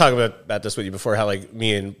like, I was talking about this with you before, how like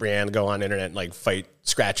me and Brianne go on the internet and like fight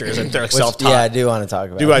scratchers and they're like self-taught. Yeah, I do want to talk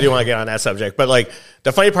about I do want to get on that subject. But like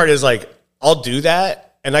the funny part is like, I'll do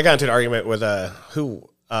that. And I got into an argument with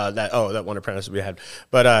that one apprentice we had.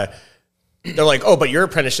 But they're like, oh, but your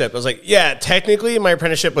apprenticeship. I was like, yeah, technically my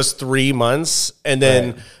apprenticeship was 3 months. And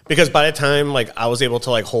then because by the time like I was able to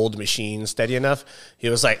like hold the machine steady enough, he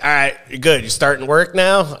was like, all right, you're good. You starting work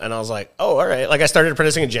now? And I was like, oh, all right. Like I started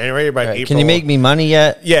apprenticing in January. By April. Can you make me money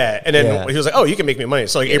yet? Yeah. And then he was like, oh, you can make me money.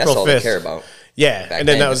 So like Yeah, April that's all 5th. they care about. Yeah. Back and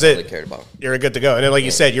then then, that was that's all it. they cared about. You're good to go. And then like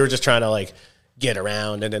you said, you were just trying to like get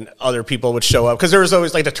around, and then other people would show up because there was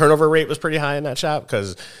always like the turnover rate was pretty high in that shop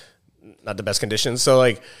because not the best conditions. So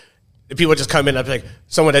like people would just come in and be like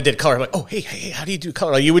someone that did color, I'm like, oh hey, how do you do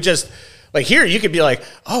color? Like you would just like here you could be like,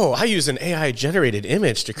 oh, I use an AI generated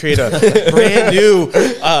image to create a brand new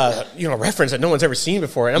reference that no one's ever seen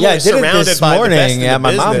before. And I'm I like did it surrounded this by morning the best in at the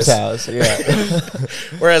my mom's business. house.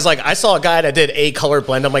 Yeah. Whereas like I saw a guy that did a color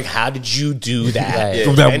blend. I'm like, how did you do that? Right.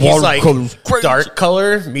 And That he's like watercolor's crazy. dark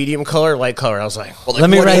color, medium color, light color. I was like, Well, Let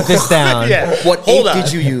me what write ink- this down. yeah. What Hold ink on.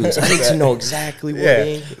 did you use? I need to know exactly what Yeah.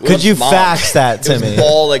 ink. It Could was you Mom's. fax that to It was me?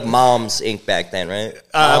 all like Mom's ink back then, right?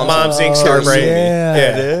 Mom's Ink Starbright.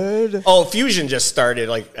 yeah, dude. Oh, Fusion just started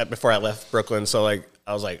like before I left Brooklyn, so like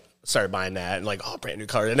I was like started buying that and like brand new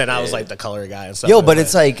color, and then I was like the color guy and stuff. Yo, like but that.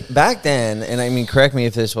 it's like back then, and I mean, correct me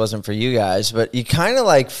if this wasn't for you guys, but you kind of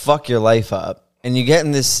like fuck your life up and you get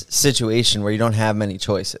in this situation where you don't have many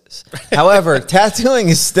choices. However, tattooing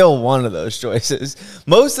is still one of those choices.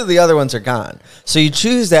 Most of the other ones are gone. So you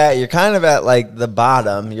choose that, you're kind of at like the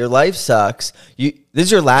bottom, your life sucks. This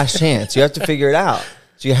is your last chance. You have to figure it out.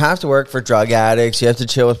 So you have to work for drug addicts. You have to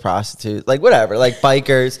chill with prostitutes, like whatever, like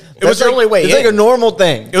bikers. It was your only way It's in. like a normal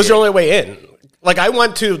thing. It was your only way in. Like I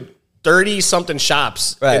went to 30-something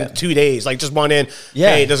shops Right. in 2 days. Like just one in.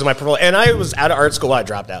 Yeah. Hey, this is my portfolio. And I was out of art school while I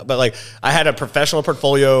dropped out. But like I had a professional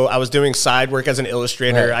portfolio. I was doing side work as an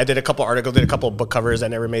illustrator. Right. I did a couple articles, did a couple book covers. I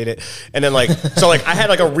never made it. And then like so like I had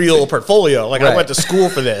like a real portfolio. Like I Right. went to school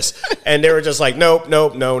for this, and they were just like, nope.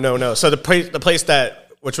 So the place that,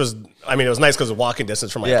 which was, I mean, it was nice because it was walking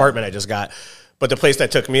distance from my Yeah. apartment I just got. But the place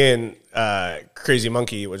that took me in, Crazy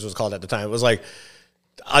Monkey, which was called at the time, was like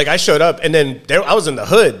I showed up, and then I was in the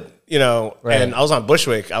hood, Right. and I was on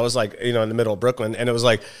Bushwick. I was like, in the middle of Brooklyn, and it was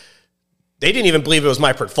like they didn't even believe it was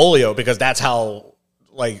my portfolio because that's how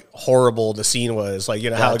like horrible the scene was, like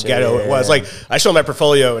how Gotcha. ghetto Yeah, it was. yeah. Like I showed him my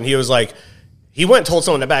portfolio, and he was like. He went and told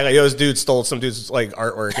someone in the back, like, yo, this dude stole some dude's like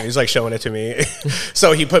artwork, and he's like showing it to me.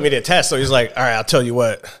 So he put me to a test. So he's like, all right, I'll tell you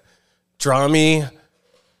what, draw me,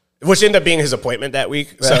 which ended up being his appointment that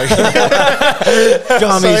week. So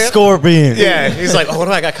Tommy Scorpion. yeah, he's like, oh, what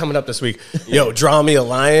do I got coming up this week? Yo, draw me a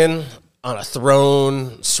lion on a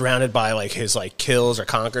throne surrounded by like his like kills or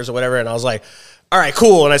conquers or whatever. And I was like, all right,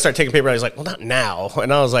 cool. And I started taking paper. And he's like, well, not now.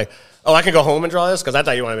 And I was like, oh, I can go home and draw this? Because I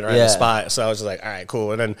thought you wanted me to write on Yeah. the spot. So I was just like, all right,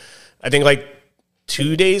 cool. And then I think like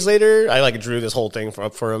 2 days later, I like drew this whole thing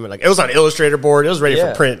for him. And like it was on Illustrator board. It was ready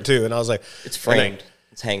Yeah. for print too. And I was like, It's framed.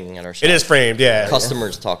 It's hanging at our shop. it is framed, yeah.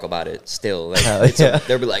 Customers talk about it still. Like Hell it's yeah.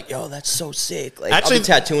 they'll be like, "Yo, that's so sick!" Like Actually- I'll be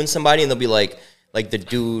tattooing somebody, and they'll be like the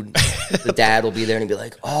dude, the dad will be there and he'll be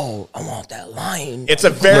like, "Oh, I want that lion." It's a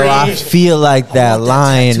Yo, very I feel like that want that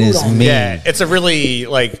lion tattooed is on me. Yeah, it's a really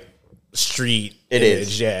like street It image,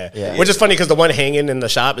 is. yeah. Which is funny because the one hanging in the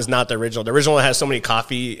shop is not the original. The original one has so many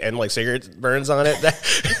coffee and like cigarette burns on it that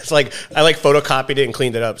it's like I like photocopied it and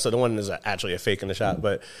cleaned it up. So the one is actually a fake in the shop.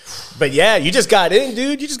 But yeah, you just got in,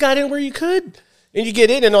 dude. You just got in where you could, and you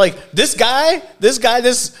get in, and like this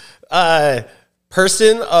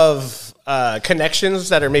person of connections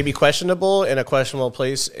that are maybe questionable in a questionable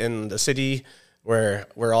place in the city where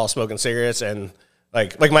we're all smoking cigarettes, and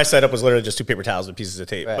like my setup was literally just 2 paper towels and pieces of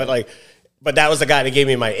tape. Right. But that was the guy that gave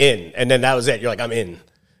me my in, and then that was it. You're like, I'm in,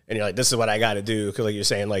 and you're like, this is what I got to do, because like you're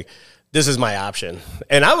saying, like this is my option.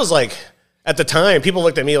 And I was like, at the time, people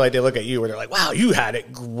looked at me like they look at you, where they're like, wow, you had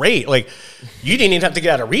it great. Like you didn't even have to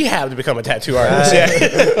get out of rehab to become a tattoo artist.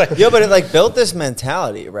 Yeah. Like, Yo, but it like built this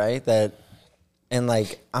mentality, right? And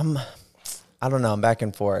like I don't know, I'm back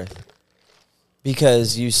and forth.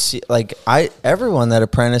 Because you see, like everyone that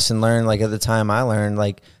apprenticed and learned, like at the time I learned,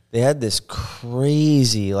 like they had this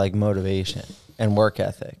crazy like motivation and work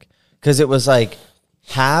ethic. Because it was like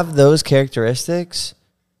have those characteristics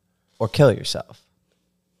or kill yourself.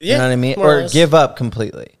 Yeah, You know what I mean? more or Or less. give up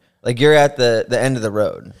completely. Like you're at the end of the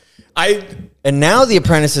road. And now the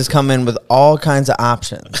apprentices come in with all kinds of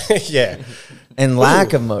options Yeah. and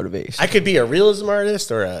lack of motivation. I could be a realism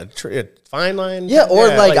artist or a fine line. Yeah, or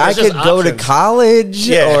like I there's could just go to options. college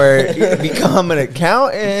Yeah. or become an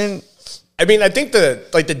accountant. I mean, I think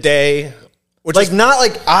the day, which Like is, not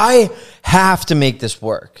like I have to make this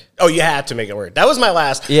work. oh, you have to make it work. That was my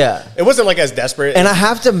last. Yeah. It wasn't like as desperate. And I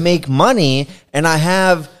have to make money and I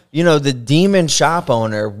have, the demon shop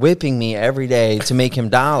owner whipping me every day to make him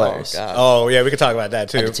dollars. God. oh, yeah, we could talk about that I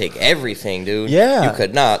too. had to take everything, dude. Yeah. You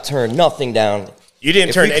could not turn nothing down. You didn't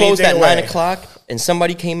If turn we closed anything at away. 9 o'clock and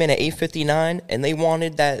somebody came in at 8:59 and they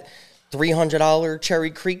wanted that $300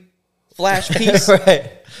 Cherry Creek flash piece,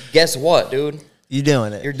 Right. guess what, dude? You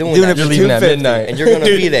doing it. You're doing doing that. it for You're leaving at $250. midnight. And you're going to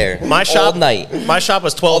Dude, be there My shop all night. My shop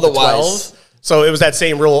was 12 to Otherwise- 12. So it was that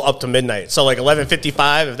same rule up to midnight. So like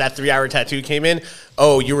 11:55, if that 3-hour tattoo came in,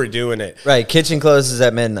 oh, you were doing it. Right. Kitchen closes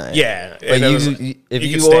at midnight. Yeah. But And it you, was- if you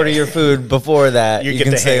you, could stay. order your food before that, You you get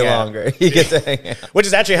can to stay hang out. longer. You get to hang out. Which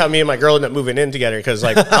is actually how me and my girl ended up moving in together. Because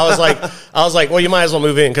like I was like, well, you might as well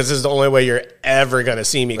move in because this is the only way you're ever gonna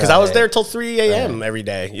see me. Because I was Right. there till 3 a.m. every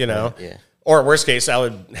day, Yeah. Or worst case, I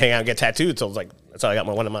would hang out and get tattooed till like that's how I got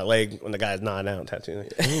one on my leg when the guy's nodding out tattooing.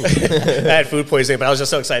 I had food poisoning, but I was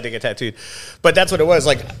just so excited to get tattooed. But that's what it was.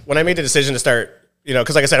 Like when I made the decision to start,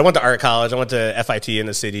 because like I said, I went to art college, I went to FIT in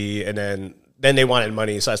the city, and then they wanted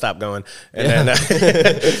money, so I stopped going. And then I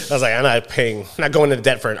was like, I'm not going into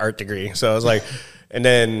debt for an art degree. So I was like, and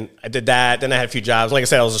then I did that. Then I had a few jobs. Like I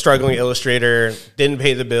said, I was a struggling illustrator, didn't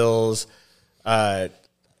pay the bills.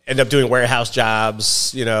 Ended up doing warehouse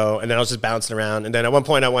jobs, and then I was just bouncing around. And then at one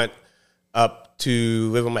point I went up to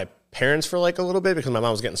live with my parents for like a little bit because my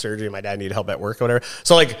mom was getting surgery and my dad needed help at work or whatever.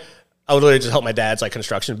 So like I would literally just help my dad's like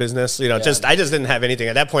construction business, I just didn't have anything.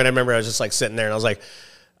 At that point I remember I was just like sitting there and I was like,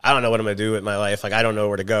 I don't know what I'm going to do with my life. Like, I don't know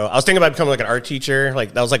where to go. I was thinking about becoming like an art teacher.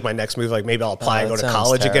 Like that was like my next move. Like maybe I'll apply and go to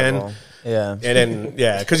college again. Yeah. And then,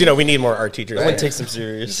 because, we need more art teachers. Everyone takes them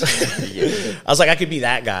serious. I was like, I could be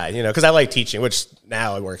that guy, because I like teaching, which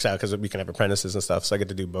now it works out because we can have apprentices and stuff. So I get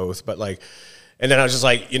to do both. But like, and then I was just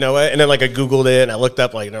like, you know what? And then like I Googled it and I looked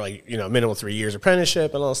up like, they're like, minimum 3 years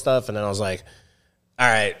apprenticeship and all this stuff. And then I was like, all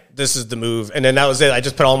right, this is the move. And then that was it. I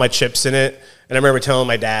just put all my chips in it. And I remember telling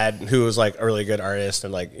my dad, who was like a really good artist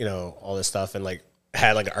and like, all this stuff and like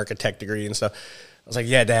had like an architect degree and stuff. I was like,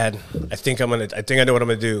 yeah, Dad, I think I know what I'm going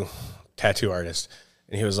to do. Tattoo artist.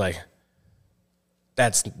 And he was like,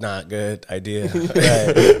 that's not a good idea.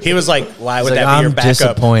 Right. He was like, why would that be your backup? I'm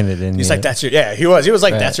disappointed in He's you. like, he was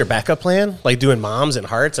like, that's your backup plan? Like doing moms and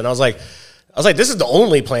hearts? And I was like, this is the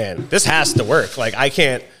only plan. This has to work. Like, I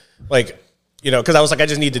can't, like, because I was like, I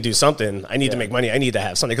just need to do something. I need to make money. I need to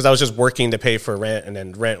have something. Because I was just working to pay for rent, and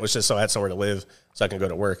then rent was just so I had somewhere to live so I can go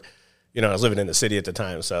to work. I was living in the city at the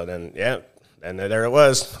time. So then, and there it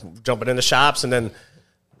was, jumping into shops, and then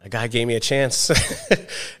a guy gave me a chance.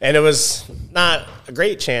 And it was not a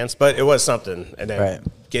great chance, but it was something. And then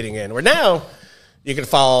getting in. Where now you can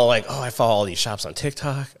follow, like, I follow all these shops on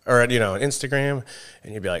TikTok or, on Instagram.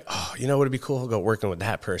 And you'd be like, what would be cool? Go working with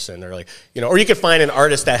that person. Or like, or you could find an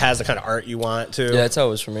artist that has the kind of art you want to. Yeah, that's how it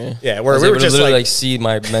was for me. Yeah, I where was we able were to just literally like see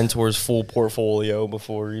my mentor's full portfolio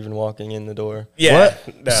before even walking in the door. yeah.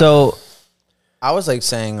 No. So I was like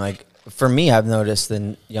saying, like, for me, I've noticed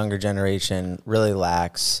the younger generation really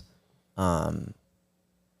lacks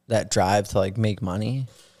that drive to like make money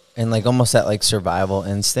and like almost that like survival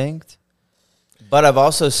instinct. But I've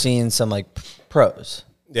also seen some like pros,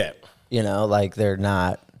 Yeah. like they're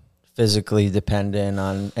not physically dependent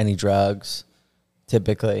on any drugs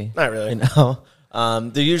typically. Not really.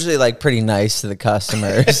 They're usually like pretty nice to the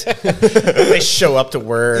customers. They show up to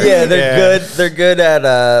work. Yeah, they're good. They're good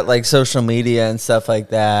at like social media and stuff like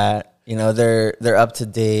that. They're up to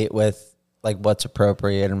date with like what's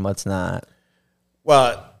appropriate and what's not.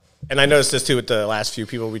 Well, and I noticed this too with the last few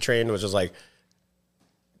people we trained, which was like,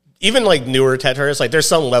 even like newer tattooists, like there's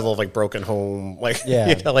some level of like broken home, like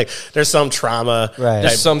like there's some trauma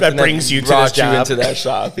that brings you to this job. Into that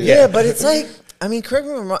shop. Yeah, but it's like, I mean, correct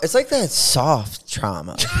me if I'm wrong, it's like that soft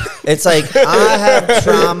trauma. It's like I have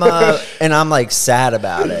trauma and I'm like sad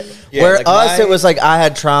about it. Yeah, Where like it was like I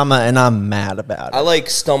had trauma and I'm mad about it. I like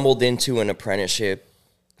stumbled into an apprenticeship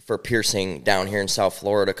for piercing down here in South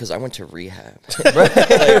Florida because I went to rehab.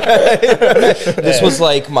 This was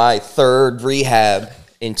like my third rehab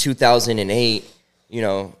in 2008.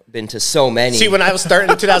 Been to so many. See, when I was starting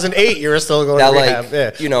in 2008, you were still going that to rehab.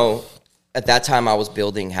 like at that time I was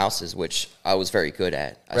building houses, which I was very good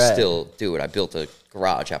at. I Right. still do it. I built a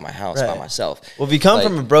garage at my house by Right. myself. Well, if you come Like-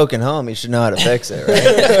 from a broken home, you should know how to fix it,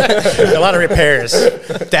 right? A lot of repairs.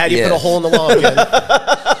 Dad, you Yeah. put a hole in the wall again.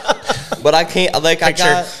 But I can't, like,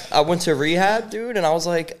 Picture. I went to rehab, dude, and I was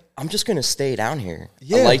like, I'm just going to stay down here. I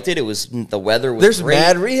Yeah. liked it. It was, the weather was There's great.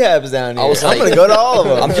 mad rehabs down here. I was I'm like- going to go to all of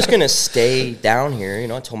them. I'm just going to stay down here. You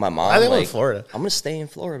know, I told my mom, I live in like, Florida. I'm going to stay in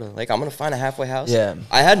Florida. Like, I'm going to find a halfway house. Yeah.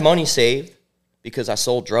 I had money saved because I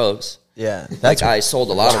sold drugs. Yeah. Like, I sold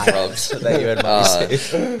a lot of drugs. that you had money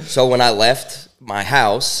saved. So when I left my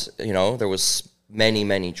house, you know, there was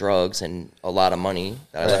many drugs and a lot of money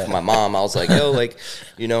that I left for my mom. I was like, yo, like,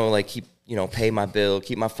 you know, like, keep, you know, pay my bill,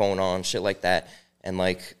 keep my phone on, shit like that. And,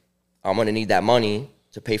 like, I'm going to need that money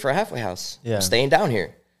to pay for a halfway house. Yeah. I'm staying down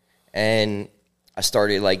here. And I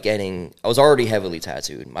started, like, I was already heavily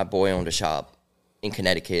tattooed. My boy owned a shop in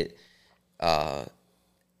Connecticut.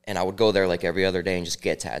 And I would go there, like, every other day and just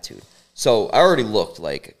get tattooed. So I already looked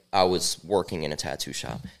like I was working in a tattoo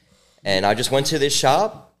shop. And I just went to this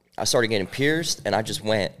shop. I started getting pierced, and I just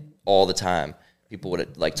went all the time. People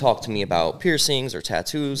would, like, talk to me about piercings or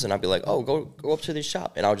tattoos, and I'd be like, oh, go up to this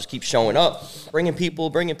shop. And I would just keep showing up, bringing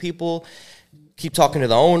people, keep talking to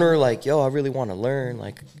the owner, like, yo, I really want to learn.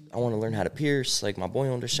 Like, I want to learn how to pierce. Like, my boy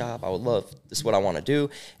owned a shop. I would love, this is what I want to do.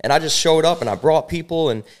 And I just showed up, and I brought people,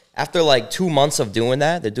 and after, like, 2 months of doing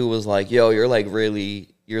that, the dude was like, yo, you're, like,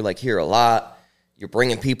 here a lot. You're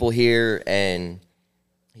bringing people here, and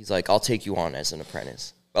he's like, I'll take you on as an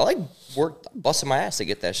apprentice. But I, like, worked, busted my ass to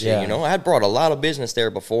get that shit, Yeah. you know? I had brought a lot of business there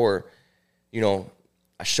before, you know,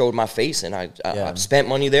 I showed my face, and I spent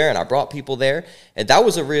money there, and I brought people there. And that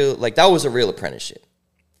was a real apprenticeship.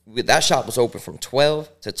 That shop was open from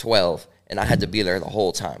 12 to 12, and I had to be there the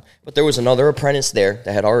whole time. But there was another apprentice there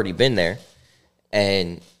that had already been there,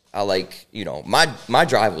 and I, like, you know, my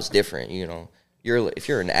drive was different, you know. If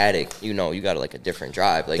you're an addict, you know, you got, like, a different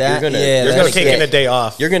drive. Like, That- you're yeah, There's gonna no taking a day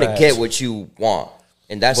off. You're gonna Right. get what you want,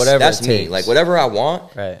 and that's Whatever it me. takes. Like, whatever I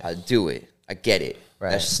want, Right. I do it. I get it.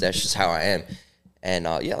 Right. That's just how I am. And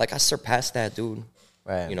yeah, like, I surpassed that dude.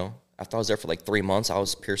 Right. You know, after I was there for like 3 months, I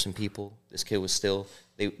was piercing people. This kid was still.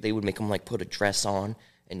 They would make him, like, put a dress on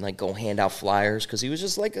and, like, go hand out flyers because he was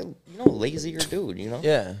just, like, a, you know, lazier dude. You know.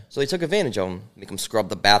 Yeah. So they took advantage of him, make him scrub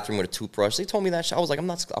the bathroom with a toothbrush. They told me that shit. I was like, I'm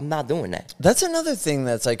not doing that. That's another thing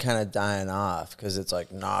that's, like, kind of dying off because it's,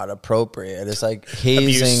 like, not appropriate. It's, like,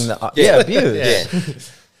 hazing Abuse. the... Yeah, abuse. Yeah.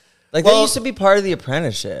 Like, Well, that used to be part of the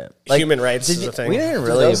apprenticeship. Like, human rights did is you- a thing. We didn't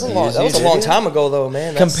really That was abuse a you, long did you? time ago, though,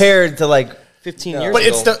 man. That's Compared to, like, 15 years But ago.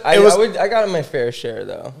 it's still, I, it was, I got my fair share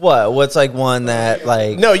though. what? What's, like, one that,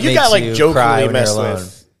 like... no, you makes got, like, you cry jokingly when you're messed alone?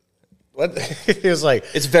 with. What? It was like,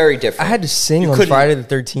 It's very different. I had to sing on couldn't- Friday the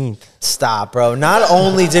 13th. Stop, bro. Not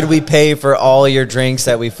only did we pay for all your drinks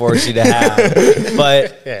that we forced you to have,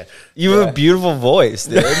 but yeah. you have a beautiful voice,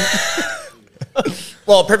 dude.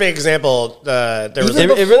 Well, perfect example. There was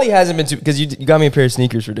It really hasn't been too because you got me a pair of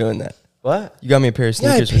sneakers for doing that. What? You got me a pair of Yeah,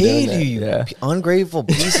 I sneakers for doing paid that. you, you Yeah. ungrateful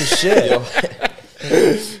piece of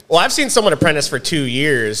shit. Well, I've seen someone apprentice for 2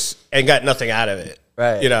 years and got nothing out of it.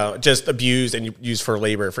 Right. You know, just abused and used for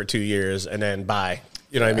labor for 2 years and then bye.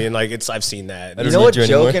 You know what I mean? Like, I've seen that. I You don't know need what you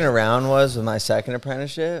anymore. joking around was with my second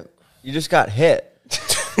apprenticeship? You just got hit.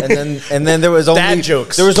 And then there was only Dad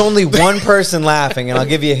jokes. There was only one person laughing, and I'll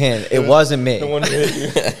give you a hint. It wasn't me. A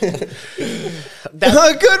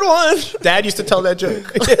good one. Dad used to tell that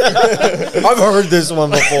joke. I've heard this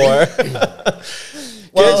one before.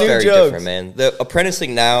 Well, it's new very jokes. different, man. The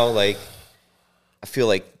apprenticing now, like, I feel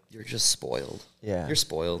like you're just spoiled. Yeah. You're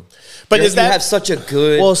spoiled. But you is that- have such a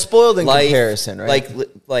good Well, spoiled in life, comparison, right?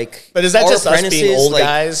 Like, But is that our just us being apprentices, old like,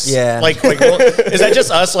 guys? Yeah. Like is that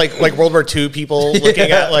just us, like World War II people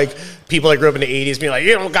looking at, like, people that grew up in the 80s being like,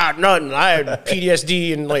 you don't got nothing. I had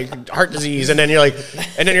PTSD and, like, heart disease. And then you're like,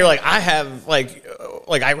 I have, like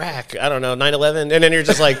Iraq, I don't know, 9/11. And then you're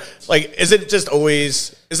just like, isn't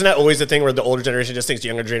that always the thing where the older generation just thinks the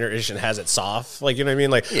younger generation has it soft? Like, you know what I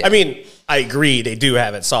mean? Like, Yeah. I mean, I agree they do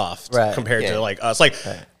have it soft Right. compared Yeah. to, like, us. Like,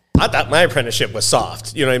 I thought my apprenticeship was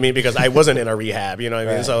soft, you know what I mean? Because I wasn't in a rehab, you know what I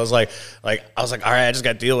mean? Right. So I was like, all right, I just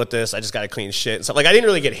got to deal with this. I just got to clean shit. And so, like, I didn't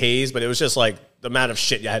really get hazed, but it was just like the amount of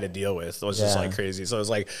shit you had to deal with was just Yeah. like crazy. So it was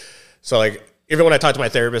like, even when I talk to my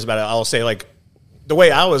therapist about it, I'll say, like, the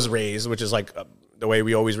way I was raised, which is like the way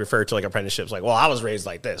we always refer to, like, apprenticeships, like, well, I was raised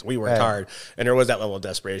like this. We worked Right. hard. And there was that level of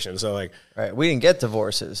desperation. So, like, Right. We didn't get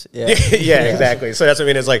divorces. Yeah. yeah, exactly. So that's what I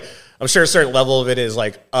mean. It's like, I'm sure a certain level of it is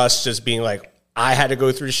like us just being like, I had to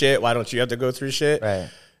go through shit. Why don't you have to go through shit? Right.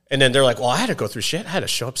 And then they're like, well, I had to go through shit. I had to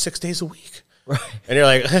show up 6 days a week. And you're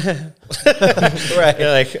like, Right.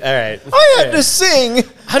 You're like, all right. I had to sing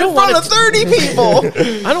I don't in front wanna of 30 people.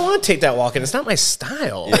 I don't want to take that walk in. It's not my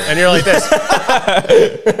style. And you're like this.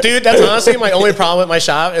 Dude, that's honestly my only problem with my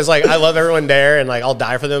shop is like, I love everyone there and like, I'll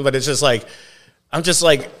die for them. But it's just like, I'm just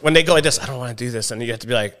like, when they go like this, I don't want to do this. And you have to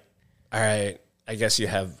be like, all right, I guess you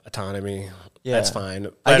have autonomy. Yeah. That's fine.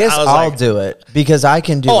 But I guess I'll do it because I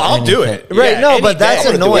can do it. I'll do it. Right. Yeah, no, any but that's day.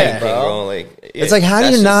 I wanna do annoying, anything, bro. Like, It's like, how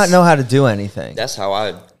do you not know how to do anything? That's how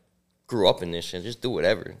I grew up in this shit. Just do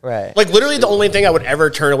whatever. Right. Like literally the only thing I would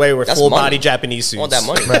ever turn away were That's full money. body Japanese suits. I want that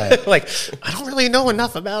money. Right. Like, I don't really know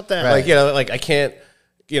enough about that. Right. Like, you know, like I can't,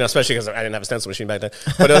 you know, especially because I didn't have a stencil machine back then.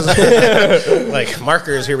 But it was like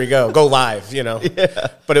markers, here we go live, you know. Yeah.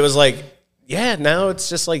 But it was like, yeah, now it's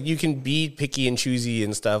just like you can be picky and choosy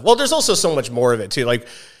and stuff. Well, there's also so much more of it too. Like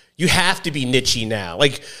you have to be niche-y now.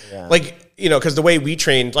 Like, you know, because the way we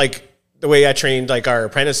trained, like the way I trained like our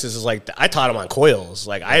apprentices is like I taught them on coils.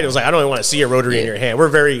 Like I was like, I don't even want to see a rotary in your hand. We're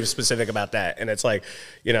very specific about that. And it's like,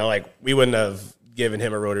 you know, like we wouldn't have given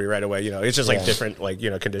him a rotary right away. You know, it's just like different, like, you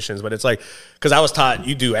know, conditions. But it's like, because I was taught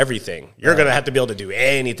you do everything. You're going to have to be able to do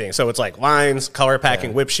anything. So it's like lines, color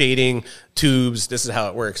packing, whip shading, tubes. This is how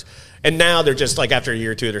it works. And now they're just like, after a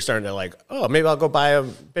year or two, they're starting to like, oh, maybe I'll go buy a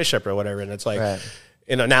Bishop or whatever. And it's like,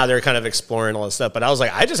 you know, now they're kind of exploring all this stuff. But I was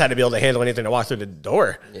like, I just had to be able to handle anything to walk through the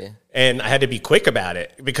door. Yeah. And I had to be quick about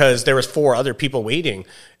it because there was 4 other people waiting.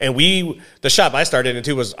 And the shop I started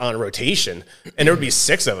into was on rotation. And there would be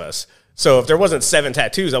 6 of us. So if there wasn't 7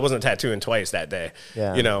 tattoos, I wasn't tattooing twice that day.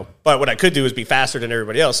 Yeah. You know, but what I could do is be faster than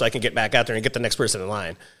everybody else so I can get back out there and get the next person in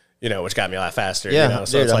line. You know, which got me a lot faster. Yeah, you know?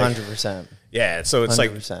 So dude, it's like, 100%. Yeah, so it's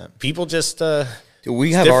 100%. like people just. Dude,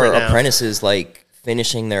 we have our apprentices like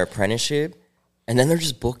finishing their apprenticeship, and then they're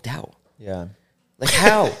just booked out. Yeah. Like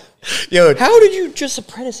how? Yo, how did you just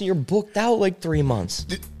apprentice and you're booked out like 3 months?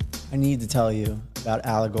 I need to tell you about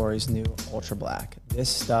Allegory's new Ultra Black. This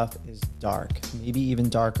stuff is dark, maybe even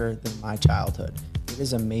darker than my childhood. It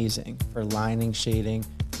is amazing for lining, shading,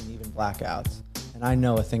 and even blackouts. And I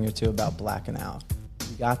know a thing or two about blacking out.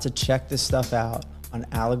 You got to check this stuff out on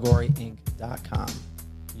allegoryinc.com.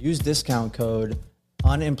 Use discount code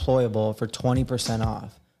unemployable for 20%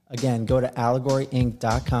 off. Again, go to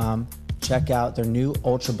allegoryinc.com, check out their new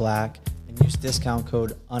Ultra Black, and use discount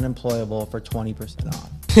code unemployable for 20% off.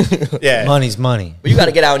 Yeah, Money's money. But you got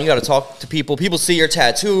to get out and you got to talk to people. People see your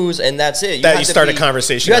tattoos, and that's it. You start a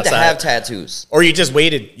conversation. You have to outside. have tattoos, or you just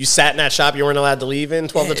waited. You sat in that shop you weren't allowed to leave in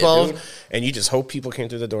 12 to 12, dude. and you just hope people came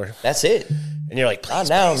through the door. That's it. And you're like, please,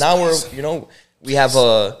 now please. we're, you know, we have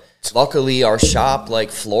luckily our shop like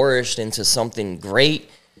flourished into something great,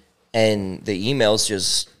 and the emails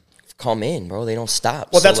just come in, bro. They don't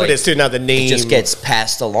stop. Well, that's what it is too. Now the name it just gets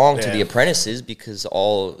passed along to the apprentices because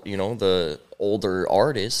all, you know, the older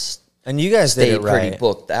artists and you guys did it right. pretty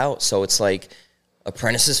booked out. So it's like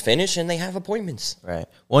apprentices finish and they have appointments. Right.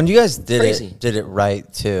 Well, and you guys did Crazy. did it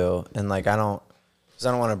right too. And like I don't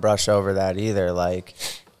want to brush over that either. Like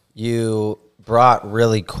you brought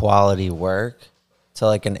really quality work to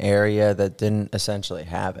like an area that didn't essentially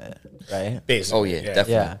have it, right? Basically. Oh yeah,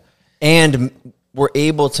 definitely. Yeah. And we're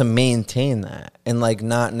able to maintain that and like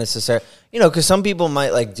not necessarily, you know, because some people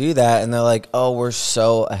might like do that and they're like, oh, we're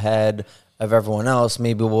so ahead of everyone else.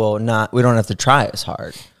 Maybe we don't have to try as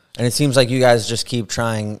hard. And it seems like you guys just keep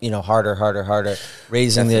trying, you know, harder,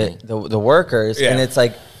 raising the workers. Yeah. And it's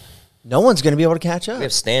like, no one's going to be able to catch up. We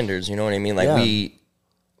have standards, you know what I mean? Like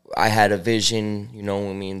I had a vision, you know,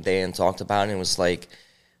 when me and Dan talked about it, it was like,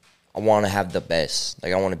 I want to have the best.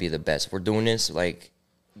 Like, I want to be the best. We're doing this, like,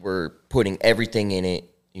 we're putting everything in it,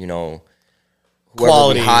 you know, whoever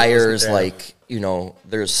quality we hire is like, you know,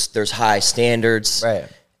 there's high standards. Right.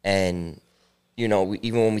 And, you know,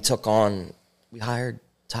 even when we hired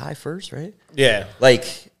Ty first, right? Yeah.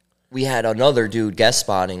 Like, we had another dude guest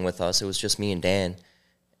spotting with us. It was just me and Dan.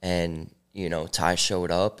 And, you know, Ty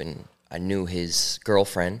showed up, and I knew his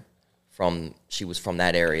girlfriend she was from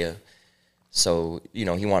that area. So, you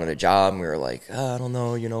know, he wanted a job, and we were like, I don't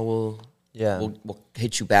know, you know, we'll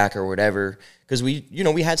hit you back or whatever. Because we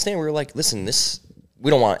had Stan. We were like, listen,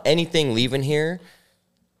 we don't want anything leaving here,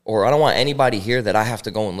 or I don't want anybody here that I have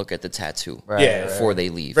to go and look at the tattoo before they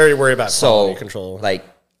leave. Very worried about quality control. Like,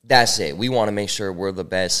 that's it. We want to make sure we're the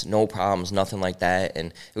best. No problems, nothing like that.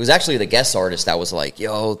 And it was actually the guest artist that was like,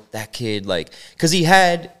 yo, that kid, like, because he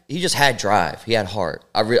just had drive. He had heart.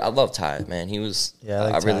 I love Ty, man. He was,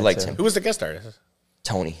 I really liked him. Who was the guest artist?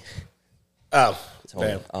 Tony. Oh,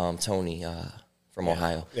 Tony from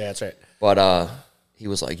Ohio. Yeah, that's right. But he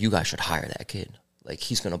was like, you guys should hire that kid. Like,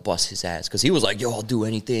 he's going to bust his ass. Because he was like, yo, I'll do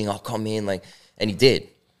anything. I'll come in. Like, and he did.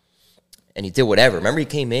 and he did whatever. Remember, he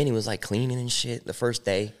came in, he was like cleaning and shit the first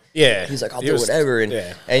day. Yeah. He's like, I'll do whatever.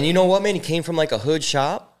 And you know what, man? He came from like a hood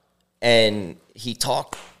shop, and he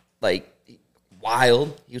talked like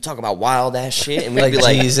wild. He would talk about wild ass shit, and we'd Like be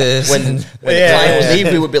like, Jesus. when the client would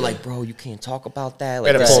leave, we would be like, bro, you can't talk about that.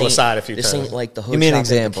 Like, had to pull him aside a few this times. ain't like the hood Give me an shop in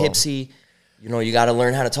example. Poughkeepsie. You know, you got to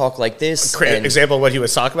learn how to talk like this. And Example of what he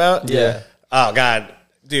would talk about? Yeah. Oh, God.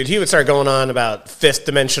 Dude, he would start going on about fifth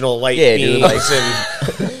dimensional light beams dude, like,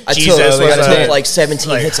 and I Jesus took, was took like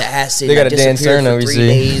 17 hits of acid. They got and a I Dan disappeared Cerno, for you 3 see.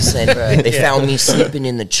 days, and they found me sleeping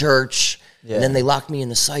in the church. Yeah. And then they locked me in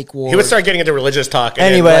the psych ward. he would start getting into religious talk. And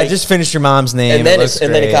Anyway, then, I like, just finished your mom's name. and then it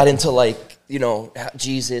it got into like, you know,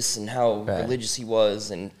 Jesus and how religious he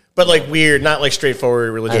was, and but like weird, not like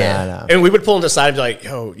straightforward religion. I know. And we would pull him to the side and be like,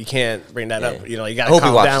 yo, you can't bring that up. You know, you got I to hope he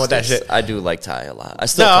calm watches down with that this. shit. I do like Ty a lot.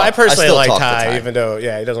 I personally still like talk to Ty, even though,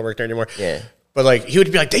 he doesn't work there anymore. Yeah. But like, he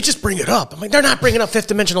would be like, they just bring it up. I'm like, they're not bringing up fifth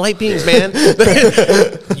dimensional light beams, man.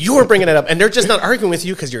 You're bringing it up. And they're just not arguing with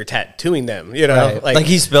you because you're tattooing them, you know? Right. Like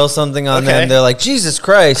he spills something on them. They're like, Jesus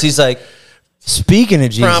Christ. He's like, speaking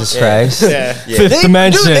of Jesus Christ. Yeah. Fifth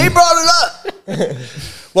dimension. Dude, they brought it up.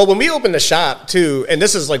 Well, when we opened the shop too, and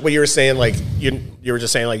this is like what you were saying, like you were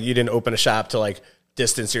just saying like you didn't open a shop to like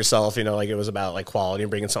distance yourself, you know, like it was about like quality and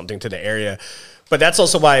bringing something to the area. But that's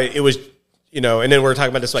also why it was, you know, and then we're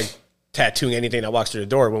talking about this like tattooing anything that walks through the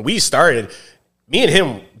door. When we started, me and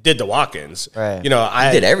him did the walk-ins. Right. You know,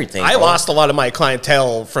 I did everything. I lost a lot of my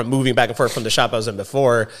clientele from moving back and forth from the shop I was in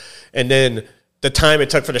before. And then the time it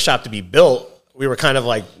took for the shop to be built, we were kind of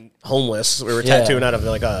like homeless. We were tattooing out of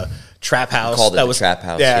like a trap house. Called it the trap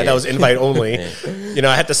house, Yeah, yeah. that was invite only. You know,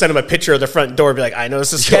 I had to send him a picture of the front door, be like, I know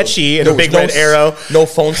this is sketchy, and There a was big red arrow. No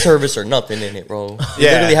phone service or nothing in it, bro. We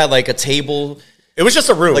Yeah. literally had like a table, It was just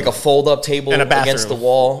a room. like a fold-up table And a bathroom. against the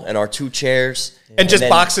wall, and our 2 chairs. and just then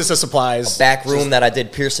boxes of supplies. back room that I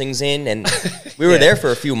did piercings in, and we were there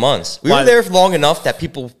for a few months. We Why- were there for long enough that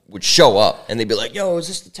people would show up, and they'd be like, yo, is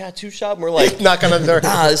this the tattoo shop? And we're like, Knock on the door.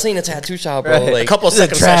 nah, this ain't a tattoo shop, bro. A Like, couple of This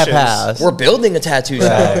is a second trap sessions. house. we're building a tattoo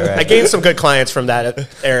shop. I gained some good clients from that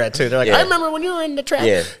era too. They're like, Yeah. I remember when you were in the trap.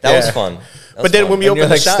 Yeah, that was fun. That was But then fun. when we And you're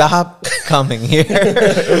opened the like, shop, stop coming here.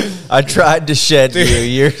 I tried to shed you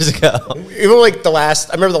years ago. even like I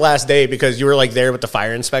remember the last day because you were like there with the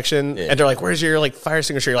fire inspection, and they're like, "Where's your like fire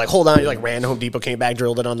extinguisher?" You're like, "Hold on." You like ran to Home Depot, came back,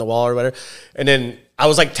 drilled it on the wall or whatever, and then I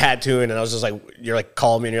was like tattooing, and I was just like, "You're like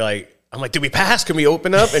calling me," and you're like, "I'm like, did we pass? Can we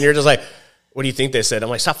open up?" And you're just like, "What do you think they said?" I'm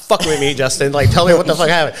like, "Stop fucking with me, Justin. Like, tell me what the fuck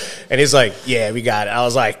happened." And he's like, "Yeah, we got it." I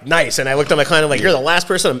was like, "Nice." And I looked at my client. I'm like, "You're the last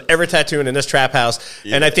person I'm ever tattooing in this trap house."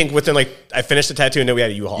 And I think within like I finished the tattoo, and then we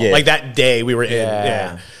had a U-Haul. Yeah. Like that day, we were in.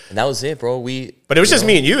 Yeah. And that was it, bro. But it was just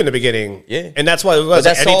me and you in the beginning. Yeah. And that's why it was.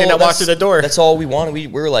 But Like, anything that walked through the door. That's all we wanted. We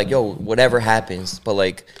were like, yo, whatever happens. But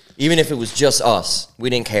like, even if it was just us, we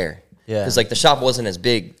didn't care. Yeah. Because like the shop wasn't as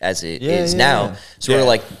big as it is Yeah, now. yeah. So we Yeah. were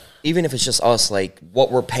like, even if it's just us, like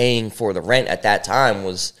what we're paying for the rent at that time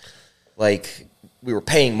was like, we were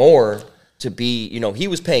paying more to be, you know, he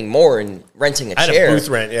was paying more and renting a I had chair. a booth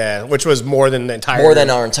rent, yeah, which was more than the entire More than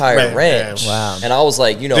our entire rent. yeah. Wow. And I was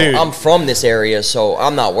like, you know, Dude. I'm from this area, so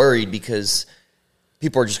I'm not worried because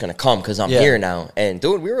people are just going to come because I'm Yeah. here now. And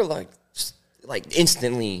dude, we were like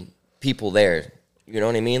instantly people there. You know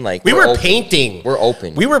what I mean? Like We we're were open. painting. We're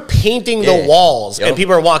open. We were painting Yeah. the walls, Yep. and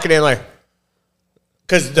people are walking in like,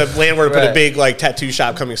 because the landlord put a Right. big like tattoo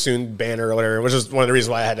shop coming soon banner or whatever, which is one of the reasons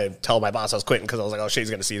why I had to tell my boss I was quitting because I was like, oh, Shay's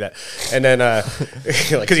gonna see that, and then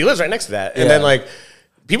because he lives right next to that, and then like.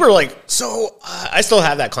 People are like, so I still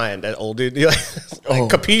have that client, that old dude. Like,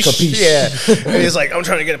 capiche? Yeah. And he's like, I'm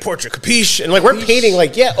trying to get a portrait. Capiche? And like, we're painting,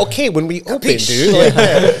 like, yeah, okay, when we open, dude. Like,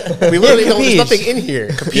 yeah. We literally don't, there's capiche. nothing in here.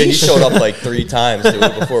 yeah, he Capiche? showed up like 3 times dude,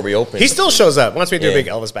 before we opened. He still shows up. Wants me to do a Yeah. big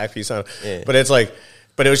Elvis back piece on him. Yeah. But it's like,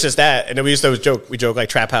 but it was just that. And then we used to always joke, like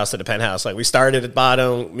trap house to the penthouse. Like we started at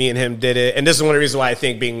bottom, me and him did it. And this is one of the reasons why I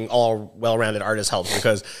think being all well-rounded artist helps,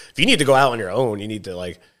 because if you need to go out on your own, you need to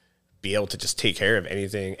like be able to just take care of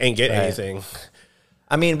anything and get anything.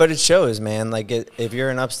 I mean, but it shows, man. Like, if you're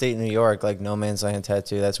in upstate New York, like No Man's Land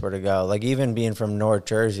Tattoo, that's where to go. Like, even being from North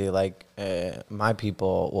Jersey, like, my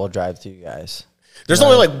people will drive to you guys. There's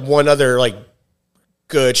only like one other like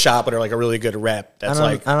good shop or like a really good rep that's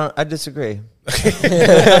like I disagree.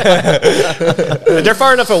 they're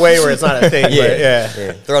far enough away where it's not a thing. yeah. But yeah.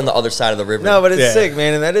 Yeah. They're on the other side of the river. No, but it's Yeah. sick,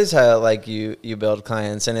 man, and that is how like you build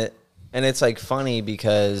clients, and it's like funny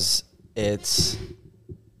because it's.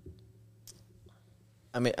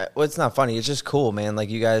 I mean, well, it's not funny. It's just cool, man. Like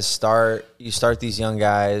you guys start these young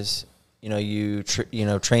guys, you know, you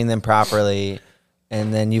train them properly,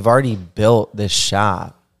 and then you've already built this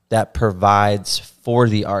shop that provides for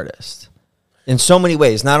the artist. in so many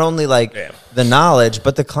ways. Not only like Yeah. the knowledge,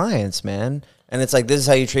 but the clients, man. And it's like, this is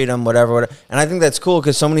how you treat them, whatever. And I think that's cool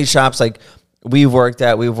because so many shops like we've worked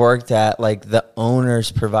at, like the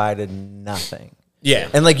owners provided nothing. Yeah.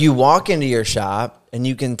 And like you walk into your shop and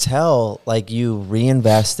you can tell like you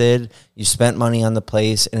reinvested, you spent money on the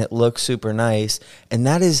place and it looks super nice. And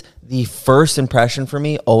that is the first impression for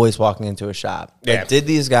me always walking into a shop. Yeah. Like, did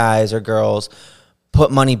these guys or girls put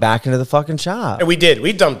money back into the fucking shop? And we did.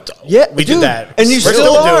 We dumped. Yeah, we dude, did that. and you We're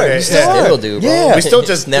still are. doing it. You still Yeah. are. Still do, bro. Yeah. We still It's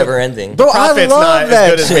just never ending. Bro, Profit's I love not that as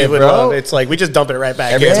good as shit, we would bro. want. It's like we just dump it right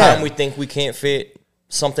back Every in. time we think we can't fit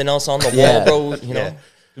something else on the wall, Yeah. bro, you know, Yeah.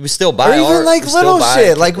 we still buy Or even art, like we still little buy,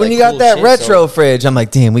 shit, like when you got cool that shit, retro so- fridge. I'm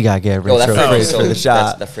like, damn, we gotta get a Yo, that retro fridge fridge is for so- the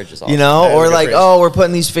shop. that fridge is You awesome. know, That is a or good like, fridge. oh, we're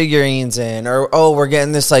putting these figurines in, or oh, we're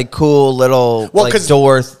getting this like cool little Well, like 'cause-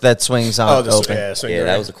 door that swings on the open. yeah,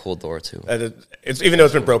 that was a cool door too. It's even though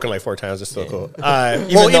it's been broken like 4 times, it's still cool.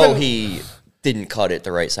 Even though he didn't cut it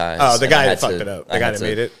the right size. Oh, the and I guy had fucked to- it up. The I guy had that to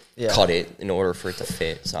made it. Yeah. cut it in order for it to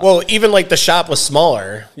fit. So. Well, even like the shop was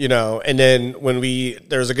smaller, you know, and then when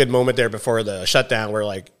there was a good moment there before the shutdown where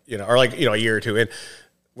like, you know, or like, you know, a year or two in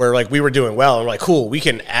where like we were doing well and we're like, cool, we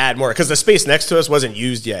can add more because the space next to us wasn't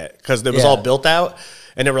used yet because it was Yeah. all built out.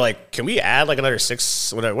 And then we're like, can we add like another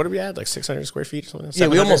what did we add? Like 600 square feet or something? yeah,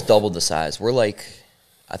 we 700? almost doubled the size. We're like,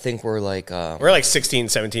 I think we're like, We're like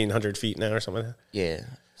 1700 feet now or something. yeah,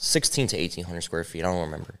 16 to 1800 square feet. I don't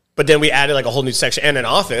remember. But then we added like a whole new section and an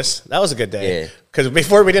office. That was a good day. Yeah. Because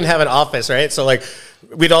before we didn't have an office, right? So like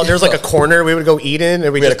there was like a corner we would go eat in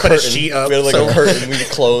and we just put a sheet up. We had like a curtain we could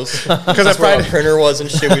close. Because that's where our Friday- printer was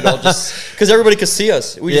and shit. We'd all just, because everybody could see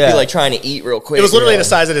us. We'd just Yeah. be like trying to eat real quick. It was literally the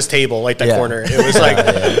size of this table, like that Yeah. corner. It was like,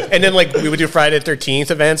 and then like we would do Friday the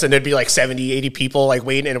 13th events and there'd be like 70, 80 people like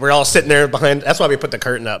waiting and we're all sitting there behind. That's why we put the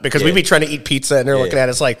curtain up because we'd be trying to eat pizza and they're looking at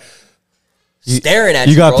us like, staring at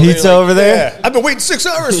you. You got bro. They're pizza like, over there? yeah, I've been waiting 6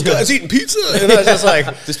 hours, guys, eating pizza. And I was just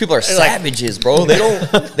like, These people are savages, bro.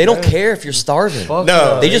 They don't care if you're starving.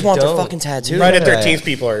 no. They just want their don't. fucking tattoo. Friday the 13th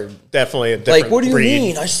people are definitely a different Like, what do you breed.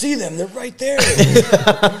 mean? I see them. They're right there.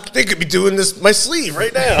 They could be doing this my sleeve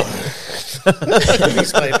right now.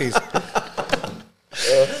 Piece by piece.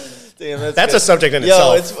 Damn, That's a subject in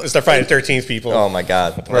Yo, itself. It's the Friday the 13th people. Oh my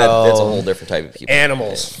god, that's a whole different type of people.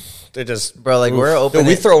 Animals. They're just bro. Like we're open. Dude,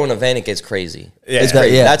 we throw an event, it gets crazy. Yeah. It's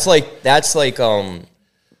crazy. Yeah. That's like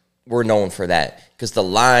we're known for that because the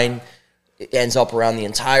line it ends up around the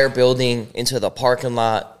entire building into the parking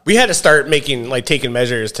lot. we had to start taking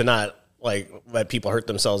measures to not like let people hurt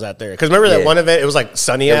themselves out there. Because remember that Yeah. one event? It was like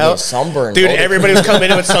sunny They're getting out. sunburned, Dude, bro. everybody was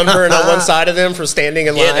coming in with sunburn on one side of them from standing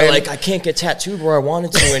in line. Yeah, they're like, I can't get tattooed where I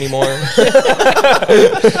wanted to anymore.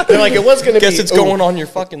 They're like, it was going to be. Guess it's going on your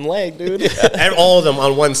fucking leg, dude. And all of them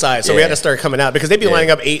on one side. So we Yeah. had to start coming out because they'd be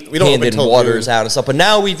lining up 8. We don't open Handing until waters noon. out and stuff. But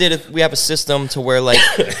now we have a system to where like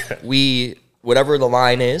whatever the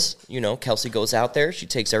line is, you know, Kelsey goes out there, she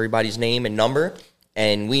takes everybody's name and number,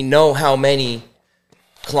 and we know how many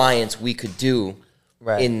clients we could do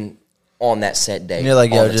Right. on that set day. And you're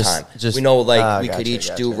like, all yo, the just- time. just- we know like we gotcha, could each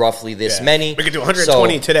gotcha. do roughly this Yeah. many. We could do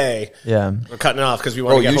 120 today. Yeah. We're cutting off because we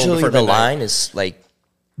Bro, want to get home usually before the midnight. line is like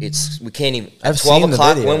we can't even at I've 12 seen the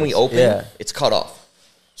o'clock when we videos. open, Yeah. it's cut off.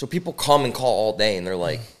 So people come and call all day and they're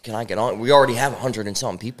like, can I get on? We already have 100 and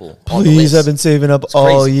something people on the Please, list. I've been saving up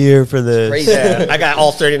all crazy. year for this. Crazy. Yeah, I got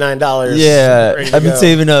all $39. Yeah, ready to I've been go.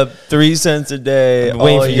 saving up 3 cents a day. I'm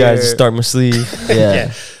waiting all for you guys to year. start my sleeve.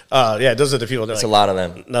 Yeah. Yeah, those are the people that It's like, a lot of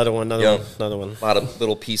them. another one, Yeah. another one. A lot of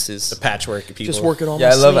little pieces. Patchwork people. Just working on Yeah,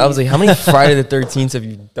 my I love it. I sleeve. was like, how many Friday the 13th have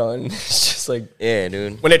you done? It's just like, Yeah,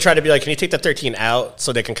 dude. When they try to be like, can you take the 13 out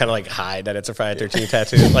so they can kind of like hide that it's a Friday 13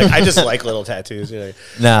 tattoo? Like, I just like little tattoos. You're like,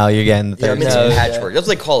 No, you're getting the Yeah, I'm 13. into No, patchwork. That's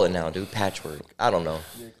what they call it now, dude. Patchwork. I don't know.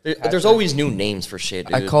 There's always new names for shit,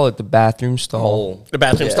 dude. I call it the bathroom stall. Oh, the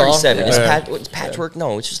bathroom stall. 37. It's, Yeah. it's patchwork?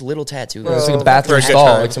 No, it's just little tattoos. It's like a For bathroom a good stall.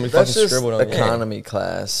 time. Like somebody That's fucking just scribbled on it. economy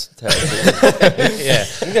class tattoo. Yeah. I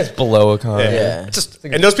think that's below economy. Yeah. Just,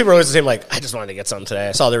 and those people are always the same. Like, I just wanted to get something today.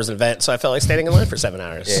 I saw there was an event, so I felt like standing in line for 7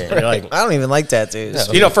 hours. Yeah. And you're like, I don't even like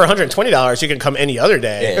tattoos. you know, for $120, you can come any other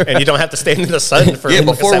day, Yeah. and you don't have to stand in the sun for Yeah,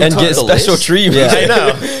 like before we seven And took get times. the special list. treatment. I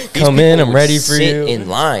know. These Come in, people I'm would ready for sit you. in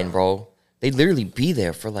line, bro. They'd literally be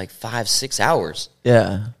there for like 5-6 hours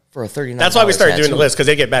Yeah. for a $39. That's why we started doing the tattoo. list because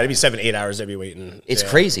they get bad. It'd be 7-8 hours they'd be waiting. It's Yeah.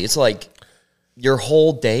 crazy. It's like your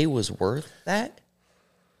whole day was worth that.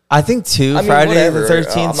 I think two I mean, Friday whatever. the I'm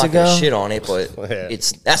 13th not ago. gonna shit on it, but Yeah.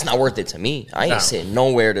 that's not worth it to me. I ain't No. sitting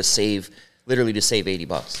nowhere to save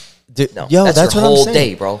 $80. Dude, No, yo, that's that's your what I'm whole saying.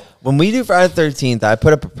 day, bro. When we do Friday the 13th, I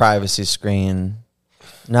put up a privacy screen,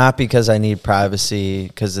 not because I need privacy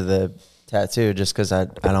because of the tattoo just because I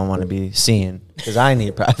don't want to be seen because I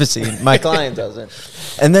need privacy. My client doesn't.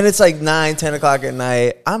 And then it's like 9, 10 o'clock at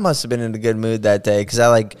night. I must have been in a good mood that day because I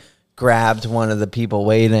like grabbed one of the people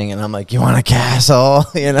waiting and I'm like, you want a castle?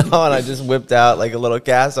 You know, and I just whipped out like a little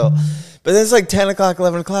castle. But then it's like 10 o'clock,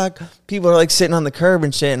 11 o'clock. People are like sitting on the curb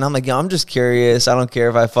and shit. And I'm like, yo, I'm just curious. I don't care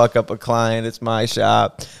if I fuck up a client. It's my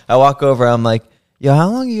shop. I walk over. I'm like, yo, how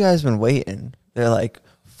long you guys been waiting? They're like,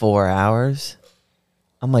 4 hours.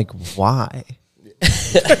 I'm like, why?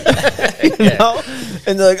 You know?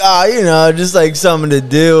 And they're like, oh, you know, just like something to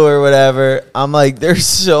do or whatever. I'm like, there's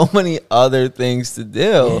so many other things to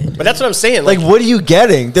do. But that's what I'm saying. Like, what are you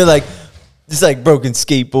getting? They're like, this like broken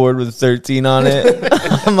skateboard with 13 on it.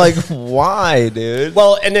 I'm like, why, dude?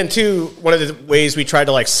 Well, and then too, one of the ways we tried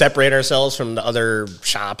to like separate ourselves from the other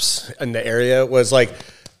shops in the area was like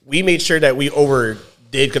we made sure that we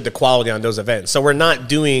overdid the quality on those events. So we're not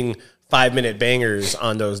doing 5-minute bangers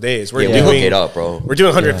on those days. We're doing hook it up, bro. We're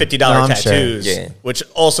doing $150 tattoos, sure. which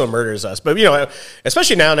also murders us. But you know,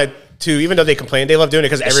 especially now that too, even though they complain, they love doing it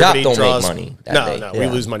because everybody shop don't draws make money that day. We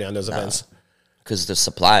lose money on those events. Because the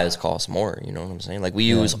supplies cost more, you know what I'm saying? Like, we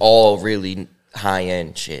use all really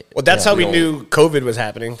high-end shit. Well, that's how we knew COVID was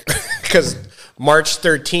happening. Because March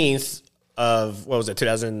 13th of,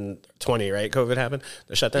 2020, right? COVID happened,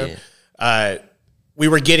 the shutdown. Yeah. We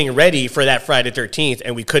were getting ready for that Friday 13th,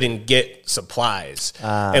 and we couldn't get supplies.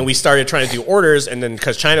 And we started trying to do orders, and then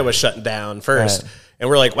because China was shutting down first, and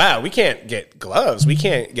we're like, wow, we can't get gloves. We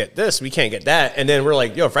can't get this. We can't get that. And then we're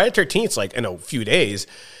like, yo, Friday 13th, like in a few days.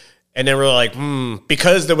 And then we're like,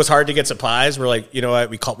 because it was hard to get supplies, we're like, you know what,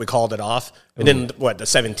 we called it off. And then the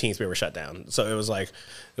 17th we were shut down. So it was like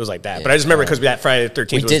that. Yeah, but I just remember because that Friday the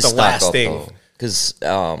 13th was the last thing. Because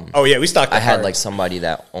we stocked. I had like somebody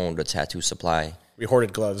that owned a tattoo supply. We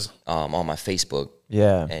hoarded gloves on my Facebook.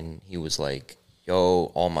 Yeah, and he was like, yo,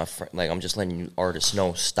 all my friends, like, I'm just letting you artists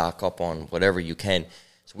know, stock up on whatever you can.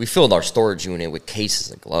 So we filled our storage unit with cases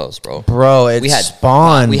of gloves, bro. It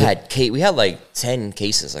spawned. We had like 10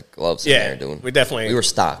 cases of gloves in there, dude. We were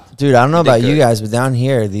stocked. Dude, I don't know about you guys, but down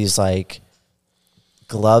here, these like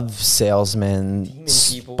glove salesmen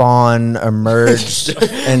emerged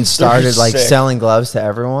and started like selling gloves to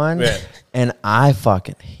everyone. Yeah. And I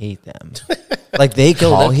fucking hate them. Like, they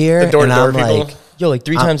call here and I'm like, yo, like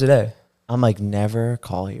 3 times a day. I'm like, never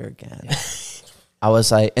call here again. I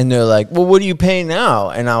was like, and they're like, well, what do you pay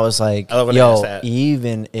now? And I was like, yo,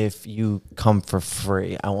 even if you come for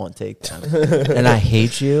free, I won't take them. And I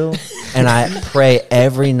hate you. And I pray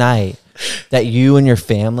every night that you and your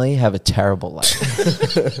family have a terrible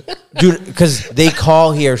life. Dude, because they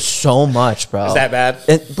call here so much, bro. Is that bad?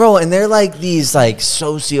 And they're like these like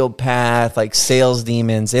sociopath, like sales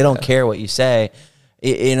demons. They don't care what you say,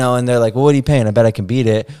 you know, and they're like, well, what are you paying? I bet I can beat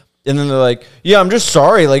it. And then they're like, yeah, I'm just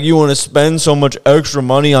sorry. Like, you want to spend so much extra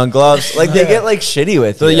money on gloves. Like, they get, like, shitty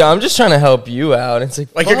with it. Yeah, I'm just trying to help you out. It's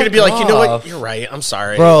like you're going to be like, you know what? You're right. I'm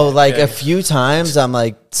sorry. Bro, like, a few times I'm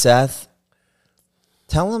like, Seth,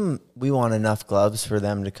 tell them we want enough gloves for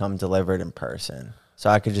them to come delivered in person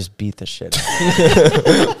so I could just beat the shit out.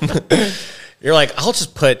 You're like, I'll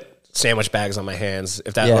just put sandwich bags on my hands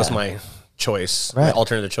if that was my choice, my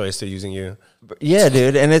alternative choice to using you. Yeah,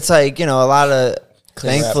 dude. And it's like, you know,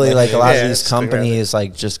 thankfully, like, a lot of these companies,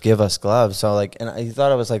 like, just give us gloves. So, like, and he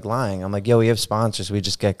thought I was, like, lying. I'm like, yo, we have sponsors. We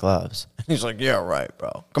just get gloves. And he's like, yeah, right,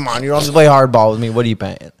 bro. Come on, you don't have to play hardball with me. What are you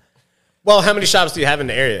paying? Well, how many shops do you have in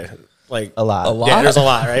the area? Like, a lot. Yeah, there's a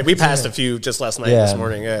lot, right? We passed a few just last night, this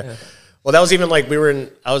morning. Yeah. Well, that was even, like,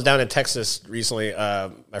 I was down in Texas recently.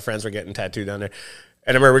 My friends were getting tattooed down there.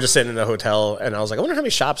 And I remember we were just sitting in a hotel, and I was like, I wonder how many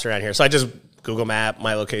shops are around here. So I just Google map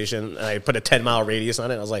my location, and I put a 10-mile radius on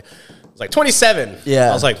it. I was like 27. Yeah.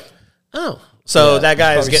 I was like, oh. So that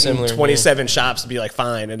guy is getting 27 shops to be like,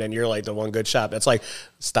 fine, and then you're like the one good shop. It's like,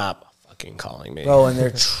 stop fucking calling me. Bro, and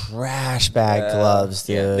they're trash bag gloves,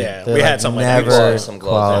 dude. Yeah, they're we had some like that. Some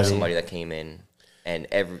gloves. There was somebody that came in, and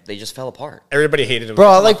they just fell apart. Everybody hated them. Bro,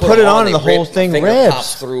 I like put it on and the whole thing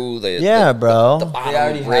rips through the bro. The bottom they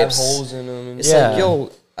already rips. have holes in them. It's like,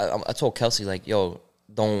 yo, I told Kelsey, like, yo,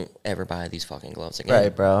 don't ever buy these fucking gloves again.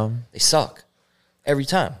 Right, bro. They suck. Every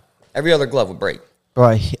time. Every other glove would break.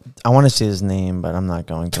 Bro, I want to see his name, but I'm not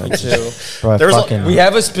going to. Bro, we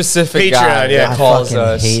have a specific Patreon, guy that calls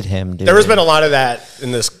us. I hate him, dude. There has been a lot of that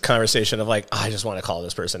in this conversation of like, I just want to call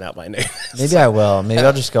this person out by name. Maybe I will. Maybe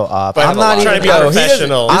I'll just go up. But I'm not trying to be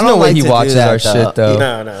professional. There's no way he watches our shit, though.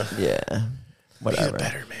 No. Yeah. Whatever. He's a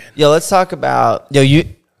better man. Yo, let's talk about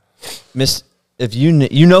if you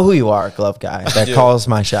know who you are, glove guy that calls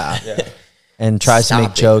my shop. Yeah. and tries to make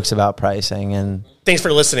Stop it. jokes about pricing. And Thanks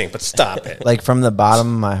for listening, but stop it. like from the bottom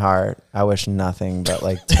of my heart, I wish nothing but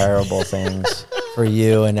like terrible things for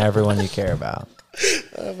you and everyone you care about.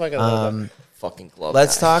 I fucking love that. Fucking glove.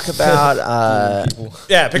 Let's guy. talk about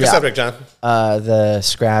Yeah, pick a yeah. subject, John. the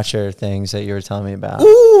scratcher things that you were telling me about.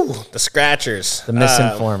 Ooh, the scratchers. The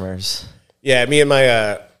misinformers. Yeah, me and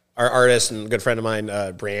my our artist and good friend of mine,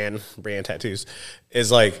 Brand Tattoos,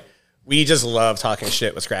 is like, we just love talking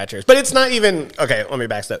shit with scratchers. But it's not even, okay, let me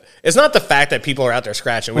backstep. It's not the fact that people are out there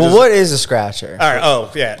scratching. Well, what is a scratcher? All right,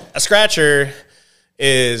 oh, yeah. A scratcher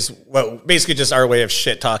is basically just our way of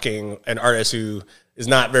shit talking an artist who is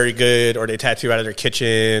not very good, or they tattoo out of their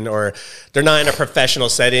kitchen, or they're not in a professional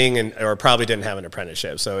setting, or probably didn't have an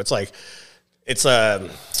apprenticeship. So it's like, it's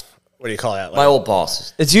what do you call that? Like, My old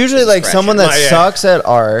boss. It's usually like scratcher. someone that Yeah. sucks at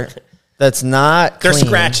art. That's not they're clean.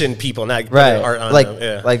 scratching people, not putting Right, art on like them.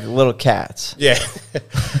 Yeah. like little cats. Yeah,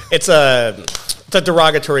 it's a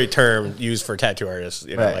derogatory term used for tattoo artists.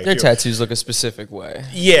 You know, Right. like Their tattoos look a specific way.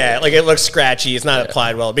 Yeah, like it looks scratchy. It's not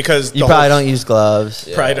applied well because You probably don't use gloves.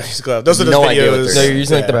 Probably don't use gloves. Those are those No idea what videos. they're So you're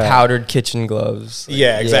using like the Right. powdered kitchen gloves.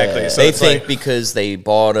 Yeah, exactly. Yeah. So They it's think like, because they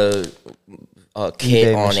bought a kit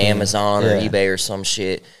eBay on machine. Amazon or Yeah. eBay or some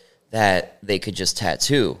shit that they could just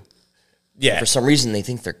tattoo. yeah. For some reason, they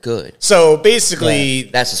think they're good. So basically,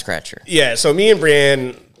 That's a scratcher. yeah. So me and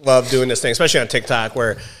Brian love doing this thing, especially on TikTok,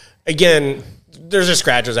 where again, there's just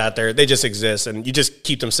scratchers out there. They just exist, and you just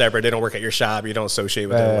keep them separate. They don't work at your shop. You don't associate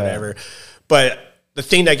with them, Right. whatever. But the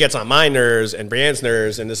thing that gets on my nerves and Brian's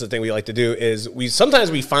nerves, and this is the thing we like to do, is sometimes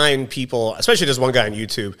we find people, especially this one guy on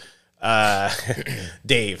YouTube,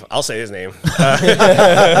 Dave. I'll say his name.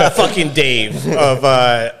 Fucking Dave he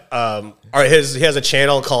has a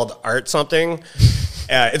channel called Art Something.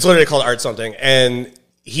 It's literally called Art Something, and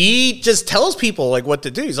he just tells people like what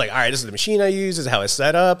to do. He's like, all right, this is the machine I use. This is how it's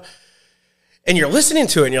set up. And you're listening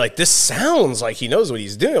to it, and you're like, this sounds like he knows what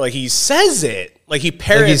he's doing. Like he says it, like he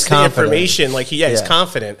parrots the confident. information, like he's Yeah.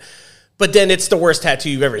 confident. But then it's the worst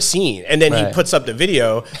tattoo you've ever seen. And then he Right. puts up the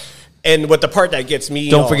video, and what the part that gets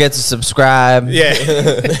me, Don't forget to subscribe. yeah,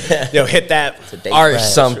 hit that. Art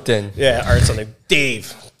something. Yeah, Art Something.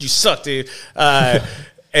 Dave, you suck, dude.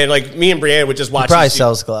 And like me and Brianne would just watch. Probably these-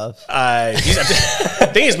 sells gloves. I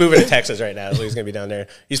think he's moving to Texas right now, so he's gonna be down there.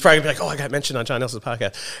 He's probably gonna be like, "Oh, I got mentioned on John Nelson's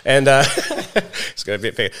podcast," and it's gonna be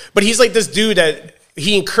a fake. But he's like this dude that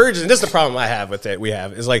he encourages, and this is the problem I have with it.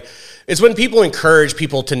 Is like it's when people encourage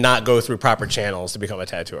people to not go through proper channels to become a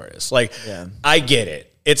tattoo artist. Like, I get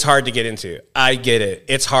it. It's hard to get into. I get it.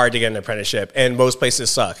 It's hard to get an apprenticeship, and most places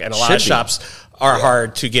suck, and a lot of shops are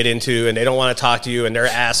hard to get into, and they don't want to talk to you, and they're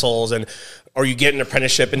assholes, or you get an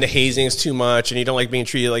apprenticeship and the hazing is too much and you don't like being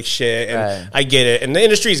treated like shit. And Right. I get it. And the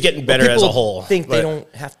industry is getting better as a People whole. think but, they don't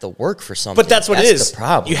have to work for something. But that's what it is. The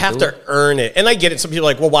problem. You have dude. to earn it. And I get it. Some people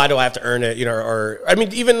are like, well, why do I have to earn it? You know, or I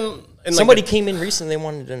mean, even in Somebody like came in recently. They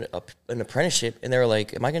wanted an apprenticeship, and they were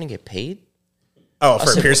like, "Am I going to get paid?" for I a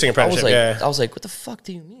said, piercing apprenticeship. I was like, "What the fuck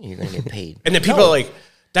do you mean you're going to get paid?" And then people are like,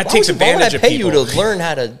 that takes Why advantage would of I pay people. you to learn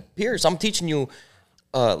how to pierce? I'm teaching you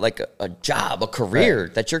like a job, a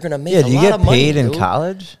career that you're going to make. Yeah, do you lot get of money, paid in dude.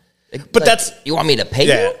 college? But that's- you want me to pay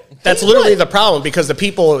Yeah, you? that's Pay literally what? the problem because the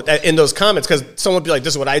people in those comments, because someone would be like,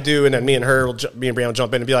 "This is what I do," and then me and Brian will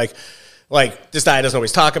jump in and be like, this guy doesn't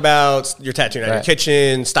always talk about you're tattooing out your Right.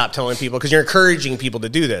 kitchen. Stop telling people because you're encouraging people to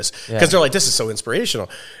do this because Yeah. they're like, "This is so inspirational."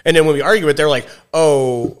 And then when we argue it, they're like,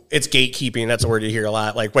 "Oh, it's gatekeeping." That's a word you hear a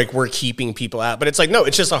lot. Like we're keeping people out, but it's like no,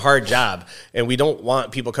 it's just a hard job, and we don't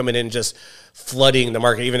want people coming in just flooding the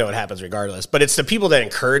market, even though it happens regardless. But it's the people that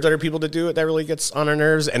encourage other people to do it that really gets on our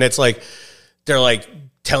nerves, and it's like. They're like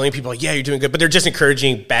telling people, like, yeah, you're doing good, but they're just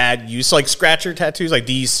encouraging bad use. So like scratcher tattoos, like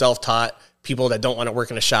these self-taught people that don't want to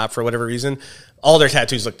work in a shop for whatever reason, all their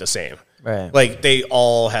tattoos look the same. Right. Like they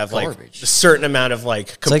all have like Garbage. a certain amount of like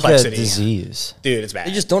It's like a complexity. disease. Dude, it's bad.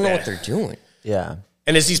 They just don't know Yeah. what they're doing. Yeah.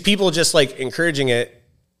 And it's these people just like encouraging it,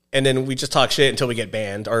 and then we just talk shit until we get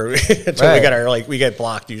banned or until we Right. get we get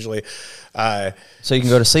blocked usually. So you can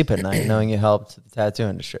go to sleep at night knowing you helped the tattoo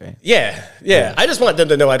industry. Yeah. I just want them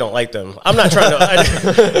to know I don't like them. I'm not trying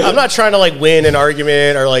to. I'm not trying to like win an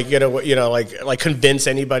argument or like like convince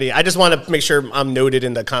anybody. I just want to make sure I'm noted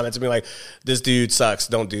in the comments and be like, this dude sucks.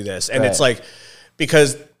 Don't do this. And it's Right. like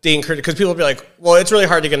because they encourage because people will be like, well, it's really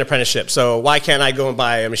hard to get an apprenticeship. So why can't I go and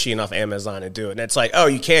buy a machine off Amazon and do it? And it's like, oh,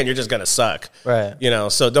 you can. You're just gonna suck. Right.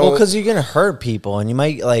 So don't. Well, because you're gonna hurt people, and you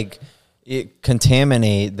might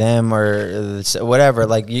contaminate them or whatever.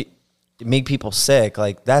 Like you make people sick.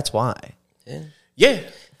 Like that's why. yeah.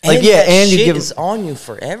 Like, yeah, that and you shit give- is on you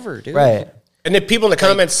forever, dude. Right. And then people in the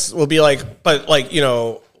comments will be like, but like,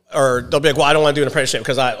 or they'll be like, well, I don't want to do an apprenticeship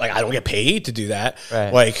because I don't get paid to do that.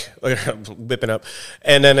 Right. Like whipping up.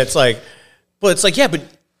 And then it's like, well, it's like, yeah, but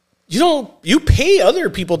you pay other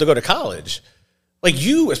people to go to college. Like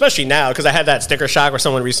you, especially now, because I had that sticker shock where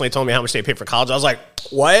someone recently told me how much they paid for college. I was like,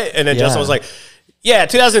 what? And then Justin was like, yeah,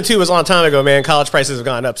 2002 was a long time ago, man. College prices have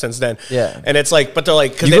gone up since then. Yeah. And it's like, but they're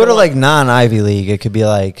like, you go to like non-Ivy League, it could be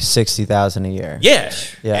like $60,000 a year. Yeah.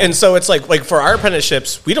 Yeah. And so it's like for our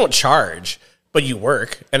apprenticeships, we don't charge, but you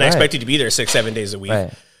work. And I expect you to be there 6-7 days a week.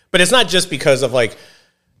 Right. But it's not just because of like,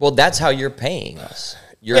 well, that's how you're paying us.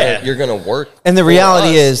 You're going to work. And the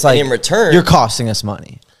reality is like, in return, you're costing us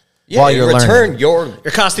money. Yeah, while you're in return, learning.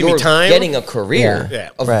 you're costing me time. Getting a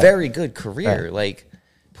career, a Right. very good career. Right. Like,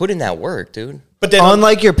 put in that work, dude. but then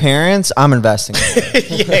Unlike your parents, I'm investing in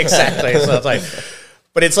it. yeah, exactly. So it's like,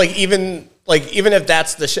 but it's like even if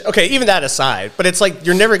that's the shit. Okay, even that aside, but it's like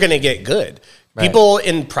you're never going to get good. Right. People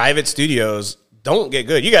in private studios don't get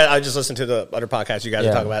good. You guys, I just listened to the other podcast. You guys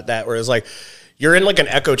talk about that, where it's like you're in like an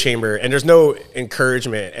echo chamber, and there's no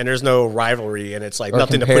encouragement, and there's no rivalry, and it's like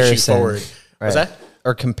nothing to push you forward. Right. What's that?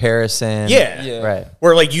 Or comparison. Yeah. Right.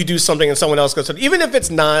 Where like you do something and someone else goes to, even if it's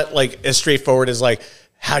not like as straightforward as like,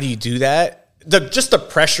 how do you do that? Just the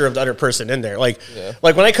pressure of the other person in there. Like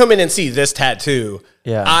when I come in and see this tattoo,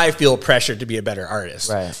 I feel pressured to be a better artist.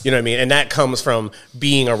 Right. You know what I mean? And that comes from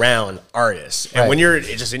being around artists. And when you're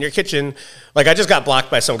just in your kitchen, like I just got blocked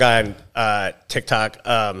by some guy on TikTok.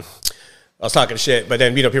 I was talking shit, but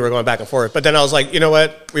then, people were going back and forth. But then I was like, you know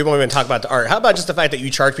what? We won't even talk about the art. How about just the fact that you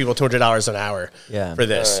charge people $200 an hour for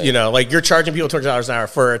this? Right. Like you're charging people $200 an hour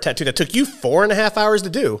for a tattoo that took you 4.5 hours to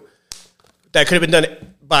do. That could have been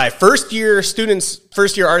done by first year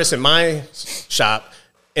artists in my shop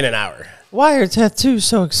in an hour. Why are tattoos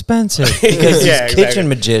so expensive? Because these kitchen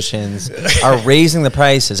magicians are raising the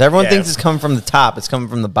prices. Everyone thinks it's coming from the top. It's coming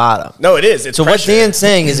from the bottom. No, it is. It's so pressure. what Dan's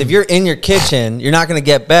saying is if you're in your kitchen, you're not going to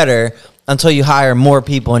get better until you hire more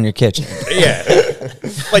people in your kitchen. Yeah.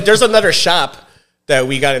 Like there's another shop that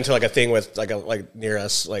we got into like a thing with like near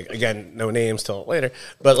us, like again, no names till later.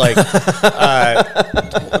 But like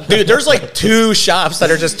dude, there's like 2 shops that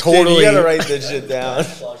are just totally. Dude, you gotta write this shit down.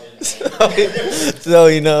 So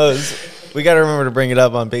he knows. We got to remember to bring it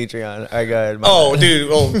up on Patreon. All right, go ahead. Oh, dude,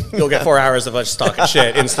 well, you'll get 4 hours of us talking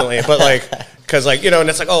shit instantly. But like, because like, and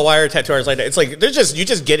it's like, oh, why are tattoo artists like that? It's like, you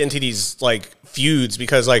just get into these like feuds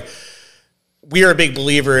because like, we are a big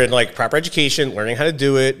believer in like proper education, learning how to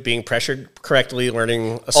do it, being pressured correctly,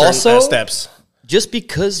 learning a certain steps. Just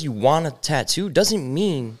because you want a tattoo doesn't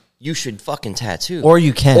mean you should fucking tattoo. Or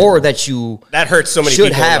you can. Or that you that hurts so many should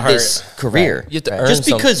people have in the this heart. career. Right. You have to earn just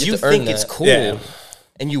because something. you think it's cool. Yeah.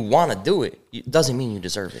 And you want to do it, it doesn't mean you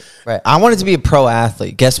deserve it. Right. I wanted to be a pro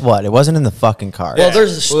athlete. Guess what? It wasn't in the fucking card. Well,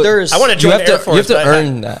 there's I want to join the Air Force. You have to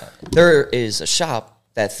earn that. There is a shop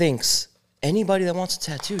that thinks anybody that wants a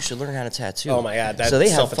tattoo should learn how to tattoo. Oh my God, that's so they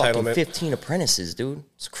have fucking self-entitlement. 15 apprentices, dude.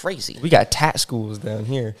 It's crazy. We got tat schools down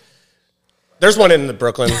here. There's one in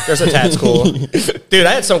Brooklyn. There's a tat school. Dude,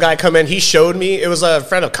 I had some guy come in. He showed me. It was a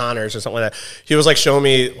friend of Connor's or something like that. He was like showing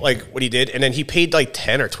me like what he did, and then he paid like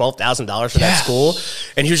 $10,000 or $12,000 for that school.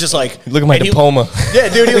 And he was just like, Look at my diploma. Yeah,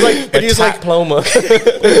 dude. He was like, and he was like, diploma.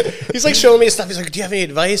 he's like showing me stuff. He's like, do you have any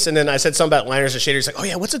advice? And then I said something about liners and shaders. He's like, oh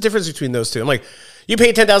yeah, what's the difference between those two? I'm like, you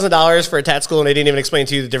paid $10,000 for a tat school, and they didn't even explain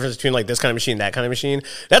to you the difference between like this kind of machine, that kind of machine.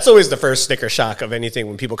 That's always the first sticker shock of anything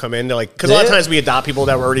when people come in. They're like, because a lot of times we adopt people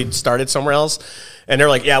that were already started somewhere else, and they're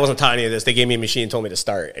like, yeah, I wasn't taught any of this. They gave me a machine and told me to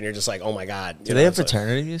start, and you're just like, oh my god. Do they have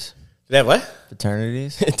fraternities? They have what?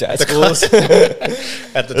 Fraternities? Tat schools. At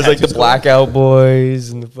the There's like the school. blackout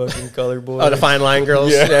boys and the fucking color boys. Oh, the fine line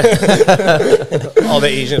girls. Yeah. All the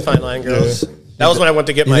Asian fine line girls. That was when I went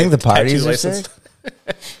to get You my think the parties tattoo are license.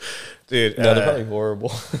 sick? Dude, No, they're probably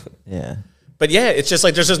horrible. Yeah. but yeah, it's just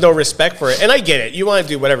like there's just no respect for it. And I get it. You want to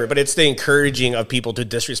do whatever, but it's the encouraging of people to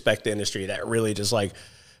disrespect the industry that really just like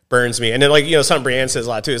burns me. And then like, something Brianne says a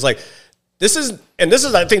lot too. Is like, I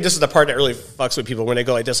think this is the part that really fucks with people when they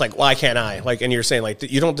go like this, like, why can't I? Like, and you're saying like,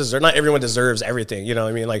 you don't deserve, not everyone deserves everything. You know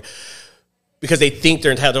what I mean? Like, because they think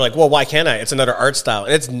they're entitled. They're like, well, why can't I? It's another art style.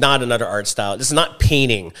 And it's not another art style. It's not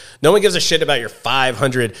painting. No one gives a shit about your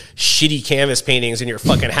 500 shitty canvas paintings in your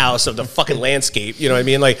fucking house of the fucking landscape. You know what I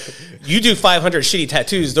mean? Like, you do 500 shitty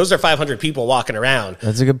tattoos. Those are 500 people walking around.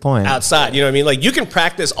 That's a good point. Outside. You know what I mean? Like, you can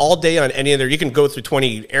practice all day on any other. You can go through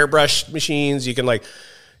 20 airbrush machines. You can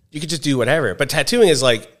just do whatever. But tattooing is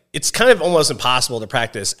like, it's kind of almost impossible to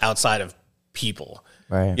practice outside of people.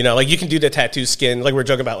 Right. Like you can do the tattoo skin. Like we were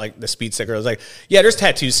joking about like the speed sticker. I was like, yeah, there's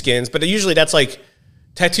tattoo skins, but usually that's like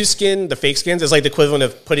tattoo skin, the fake skins is like the equivalent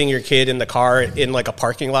of putting your kid in the car in like a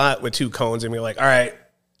parking lot with 2 cones and be like, all right,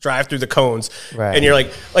 drive through the cones, Right. and you're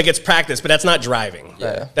like it's practice, but that's not driving.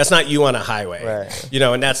 Yeah. That's not you on a highway. Right. You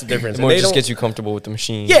know, and that's the difference. The more And it they just don't- gets you comfortable with the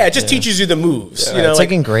machine. Yeah, it just teaches you the moves. Yeah, You know, it's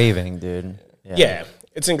like engraving, dude. yeah,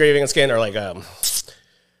 it's engraving and skin, or like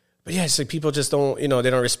but yeah, it's like people just don't, you know, they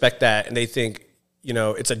don't respect that, and they think, you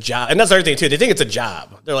know, it's a job, and that's the other thing too. They think it's a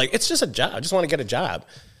job. They're like, it's just a job. I just want to get a job.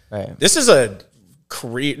 Right. This is a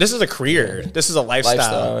career. This is a career. This is a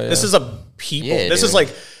lifestyle. Yeah. This is a people. Yeah, this dude. is like.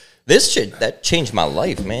 That changed my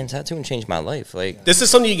life, man. Tattooing changed my life. Like, This is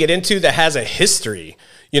something you get into that has a history.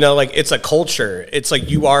 You know, like it's a culture. It's like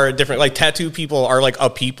you are a different, like tattoo people are like a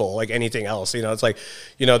people, like anything else. You know, it's like,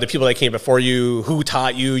 you know, the people that came before you, who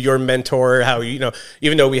taught you, your mentor, how, you know,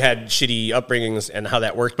 even though we had shitty upbringings and how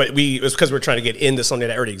that worked, but it was because we're trying to get into something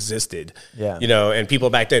that already existed. Yeah. You know, and people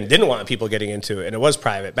back then didn't want people getting into it. And it was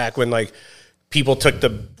private back when like people took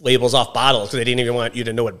the labels off bottles because they didn't even want you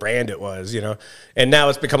to know what brand it was, you know? And now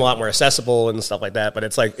it's become a lot more accessible and stuff like that. But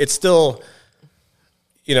it's like, it's still,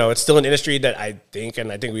 you know, it's still an industry that I think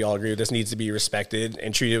we all agree with, this needs to be respected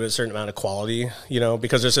and treated with a certain amount of quality, you know,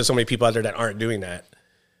 because there's just so many people out there that aren't doing that,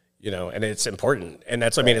 you know, and it's important. And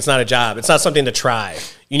that's, I mean, it's not a job. It's not something to try.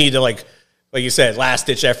 You need to like you said, last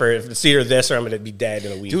ditch effort. If it's either this or I'm going to be dead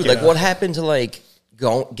in a week. dude, like what happened to like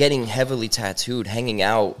getting heavily tattooed, hanging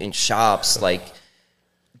out in shops, like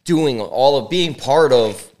being part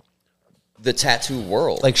of the tattoo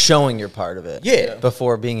world, Like showing you're part of it. Yeah.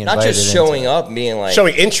 Before being invited. not just showing up, and being like,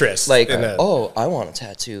 showing interest. like, in the, oh, I want a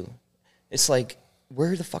tattoo. It's like,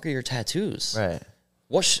 where the fuck are your tattoos? Right.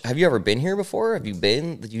 Have you ever been here before? Have you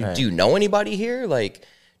been? Right. Do you know anybody here? Like,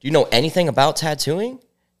 do you know anything about tattooing?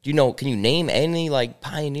 Can you name any like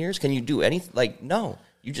pioneers? Can you do anything? Like, no.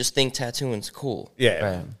 You just think tattooing's cool.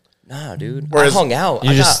 yeah. Right. Nah, dude. Whereas I hung out.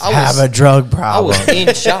 You I have was, a drug I problem. was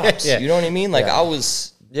in shops. Yeah. You know what I mean? Like, I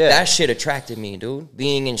was. Yeah. That shit attracted me, dude.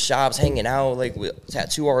 Being in shops, hanging out like with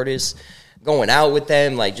tattoo artists, going out with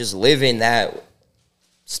them, like just living that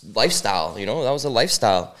lifestyle. You know, that was a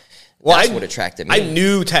lifestyle. Well, That's what attracted me. I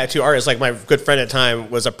knew tattoo artists. Like my good friend at the time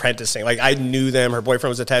was apprenticing. Like I knew them. Her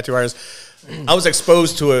boyfriend was a tattoo artist. I was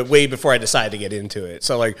exposed to it way before I decided to get into it.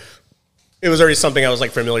 So like, it was already something I was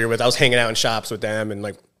like familiar with. I was hanging out in shops with them and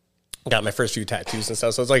like got my first few tattoos and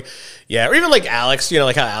stuff. So it's like, yeah, or even like Alex. You know,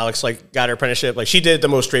 like how Alex like got her apprenticeship. Like she did it the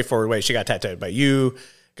most straightforward way. She got tattooed by you.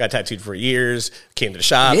 Got tattooed for years. Came to the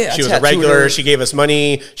shop. Yeah, I she was a tattooed regular. her She gave us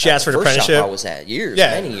money. She asked for the first shop apprenticeship. I was at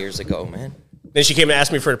many years ago, man. Then she came and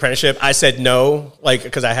asked me for an apprenticeship. I said no, like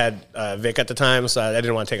because I had Vic at the time, so I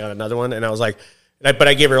didn't want to take on another one. And I was like, but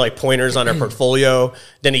I gave her like pointers on her portfolio.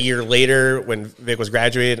 Then a year later, when Vic was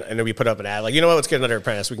graduated, and then we put up an ad like, you know what, let's get another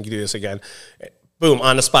apprentice. We can do this again. Boom,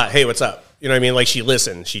 on the spot. Hey, what's up? You know what I mean? Like she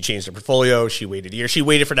listened. She changed her portfolio. She waited a year. She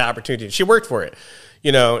waited for the opportunity. She worked for it.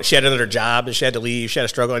 You know, she had another job and she had to leave. She had to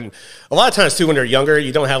struggle. And a lot of times too, when they're younger,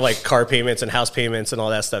 you don't have like car payments and house payments and all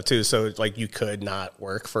that stuff too. So like you could not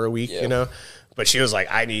work for a week, you know? But she was like,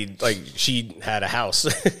 she had a house,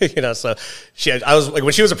 you know? So I was like,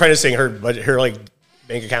 when she was apprenticing, her budget, her like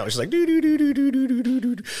bank account was just like,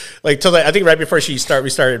 do. Like till I think right before we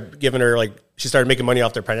started giving her like, she started making money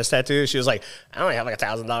off the apprentice tattoo. She was like, I only have like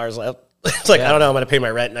 $1,000 left. It's like, I don't know, I'm going to pay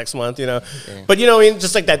my rent next month, you know? Yeah. But you know, I mean,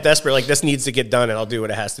 just like that desperate, like this needs to get done and I'll do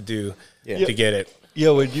what it has to do to get it.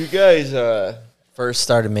 Yo, when you guys first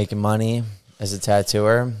started making money as a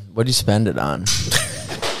tattooer, what do you spend it on?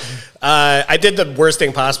 I did the worst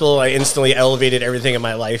thing possible. I instantly elevated everything in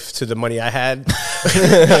my life to the money I had.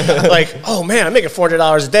 Like, oh man, I'm making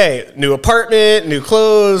 $400 a day. New apartment, new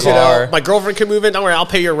clothes. Car. You know, my girlfriend can move in. Don't worry, I'll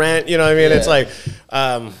pay your rent. You know what I mean? Yeah. It's like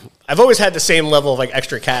I've always had the same level of like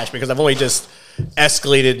extra cash because I've only just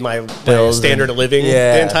escalated my standard of living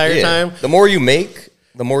the entire time. The more you make,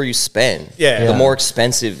 the more you spend. Yeah. The more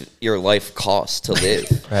expensive your life costs to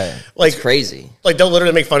live. Right. Like It's crazy. Like they'll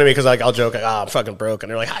literally make fun of me because like I'll joke like, I'm fucking broke, and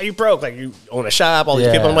they're like, how you broke? Like you own a shop, all these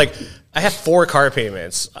people. I'm like, I have 4 car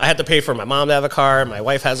payments. I had to pay for my mom to have a car, my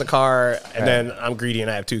wife has a car, and then I'm greedy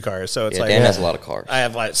and I have 2 cars. So it's like Dan has a lot of cars. I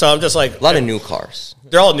have like, so I'm just like A lot of new cars.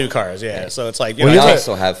 They're all new cars, yeah. So it's like, you Well, know, I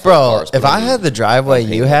also have 4 Bro, cars. if but I had the driveway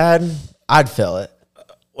you had, I'd fill it.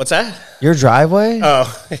 what's that? Your driveway?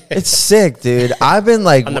 Oh, It's sick, dude. I've been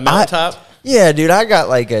like on the mountaintop. Yeah, dude, I got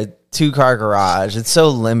like a 2-car garage. It's so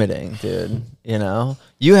limiting, dude. You know?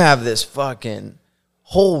 You have this fucking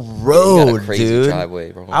whole road, you got a crazy dude.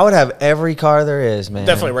 driveway, bro. I would have every car there is, man.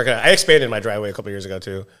 Definitely working on it. I expanded my driveway a couple years ago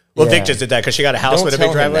too. Well, Yeah. Vic just did that because she got a house Don't with a tell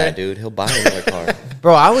big him driveway. that, dude. He'll buy another car.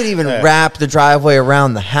 Bro, I would even wrap the driveway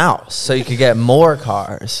around the house so you could get more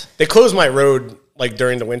cars. They closed my road like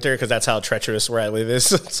during the winter because that's how treacherous where I live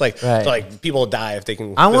is. It's like Right. like people die if they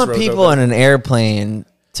can. I this want road's people open. in an airplane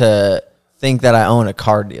to think that I own a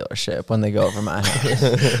car dealership when they go over my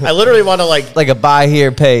house. I literally want to like a buy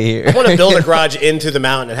here, pay here. I want to build a garage into the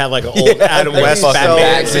mountain and have like an old Adam West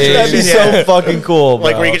Batman situation. That'd be so fucking cool, bro.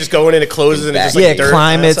 Like where you could just go in and it closes and it's just like dirt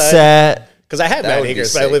climate outside. set. Because I had That 9 would be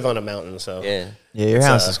acres, but I sick. live on a mountain, so Yeah. Yeah, your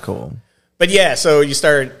house is cool. But yeah, so you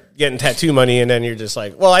start getting tattoo money, and then you're just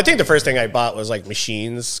like, well, I think the first thing I bought was like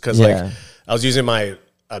machines because like I was using my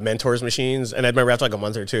mentor's machines, and I remember after like a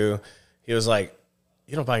month or two, he was like,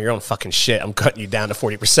 "You don't buy your own fucking shit. I'm cutting you down to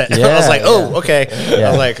 40%." I was like, "Oh, okay." I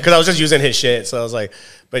was like, because I was just using his shit, so I was like,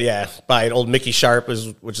 but yeah, buy an old Mickey Sharp,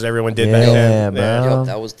 which everyone did back then. bro. Yep,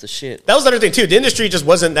 that was the shit. That was the other thing too. The industry just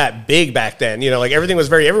wasn't that big back then. You know, like everything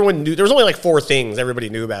was everyone knew. There was only like 4 things everybody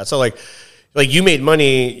knew about. So like you made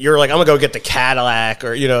money. You're like, I'm gonna go get the Cadillac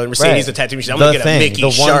or Mercedes, the tattoo machine. I'm gonna get a Mickey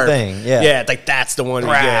Sharp. Yeah, like that's the one.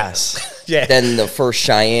 Grass. Yeah. Then the first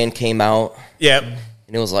Cheyenne came out. Yep.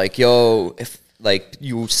 And it was like, yo, if like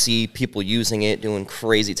you see people using it, doing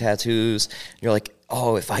crazy tattoos, you're like,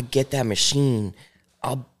 oh, if I get that machine,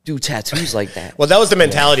 I'll do tattoos like that. Well, that was the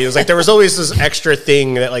mentality. It was like there was always this extra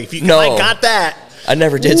thing that like if I got that. I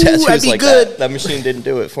never did tattoos I'd be like good. that. That machine didn't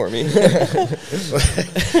do it for me.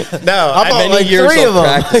 No, I bought Many like years 3 of them.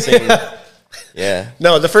 practicing. Yeah.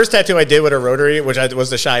 No, the first tattoo I did with a rotary, which was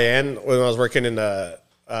the Cheyenne when I was working in the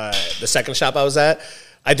second shop I was at.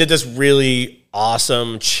 I did this really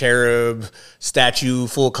awesome cherub statue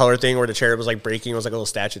full color thing where the cherub was like breaking. It was like a little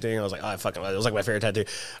statue thing. I was like, oh, I fucking love it. It was like my favorite tattoo.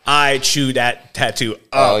 I chewed that tattoo up.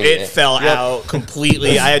 Oh, yeah. It fell out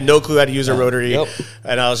completely. I had no clue how to use a rotary. Yep.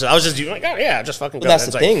 And I was just doing like, oh yeah, just fucking go. Well, that's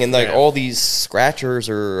And the it's thing. And like yeah. all these scratchers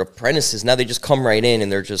or apprentices, now they just come right in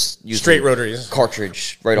and they're just using Straight rotaries.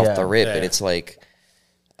 cartridge right off the rip. Yeah. And it's like,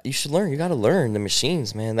 you should learn. You got to learn the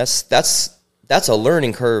machines, man. That's a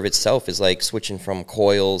learning curve itself, is like switching from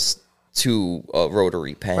coils to a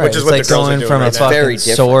rotary pen. Which is It's what like the girls are going doing from right a now. Very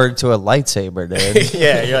fucking different. sword to a lightsaber, dude.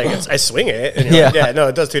 Yeah, you're like, I swing it. And you're like, Yeah. yeah, no,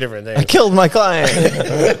 it does 2 different I things. killed my client.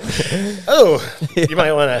 Oh, you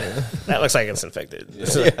might want to. That looks like it's infected.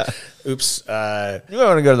 Oops. You might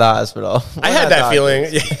want to go to the hospital. I had that feeling.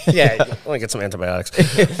 Yeah, you want to get some antibiotics.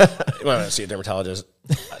 You might want to see a dermatologist.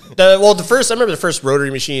 I remember the first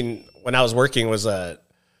rotary machine when I was working was it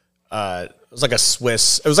was like a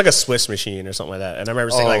Swiss machine or something like that. And I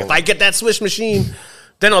remember saying like, if I get that Swiss machine,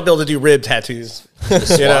 then I'll be able to do rib tattoos.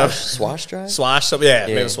 Swash drive? Swash, something. Yeah,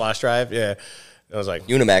 maybe a swash drive. Yeah. I was like,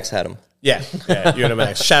 Unimax had them. yeah,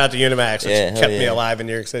 Unimax. Shout out to Unimax, which Yeah, kept hell me yeah. alive in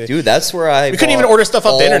New York City. Dude, that's where I couldn't even order stuff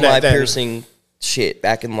off the internet my then. piercing shit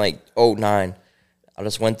back in like 2009. I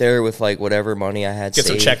just went there with like whatever money I had Get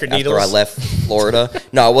some saved checker after needles? I left Florida.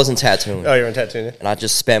 No, I wasn't tattooing. Oh, you were tattooing it? And I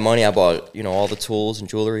just spent money. I bought, all the tools and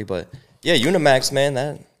jewelry. But yeah, Unimax, man,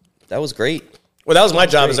 that was great. Well, that was my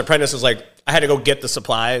job as an apprentice. Was like I had to go get the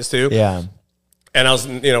supplies too. Yeah. And I was,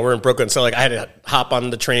 we're in Brooklyn, so like I had to hop on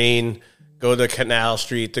the train, go to Canal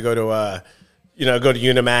Street to go to go to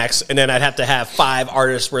Unimax, and then I'd have to have 5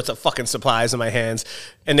 artists worth of fucking supplies in my hands,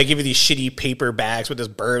 and they give you these shitty paper bags with this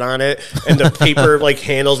bird on it, and the paper like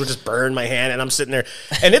handles would just burn my hand, and I'm sitting there,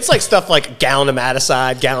 and it's like stuff like gallon of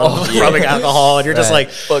Maticide, gallon of rubbing alcohol, and you're just like,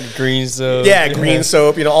 Fuck green soap. yeah, green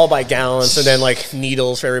soap, all by gallons, and then like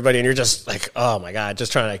needles for everybody, and you're just like, oh my god,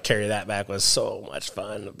 just trying to carry that back was so much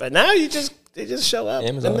fun. But now they just show up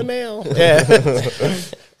Amazon. in the mail,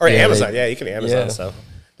 or Amazon, you can Amazon stuff.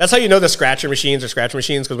 That's how you know the scratcher machines are scratcher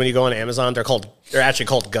machines, because when you go on Amazon, they're actually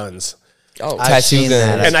called guns. Oh, I've seen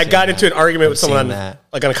that. And I got into an argument with someone on seen that.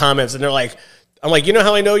 like on the comments, and they're like, I'm like, you know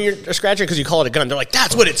how I know you're a scratcher? Because you call it a gun. They're like,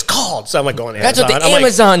 that's what it's called. So I'm like, going to That's Amazon. what the I'm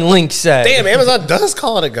Amazon link said. Like, damn, Amazon does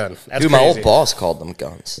call it a gun. That's dude, my crazy. old boss called them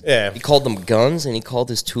guns. Yeah. He called them guns, and he called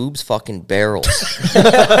his tubes fucking barrels.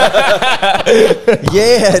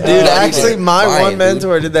 Yeah, dude. Actually, like, my fine, one dude.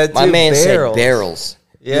 mentor did that too. My man barrels. said barrels.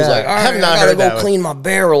 He Yeah. was like, all have right, not I gotta heard that go one. clean my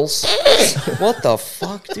barrels. What the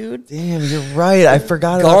fuck, dude? Damn, you're right. I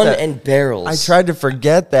forgot about Gun that. and barrels. I tried to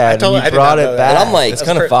forget that, told- and I you did brought not know it that. back. And I'm like, It's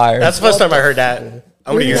kind of fire. That's the first time I heard that. I'm where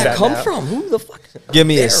going to did use that that come now. from? Who the fuck? Give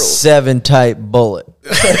me barrels? a 7 type bullet.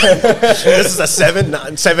 This is a 7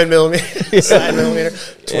 millimeter, 9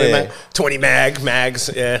 millimeter, 20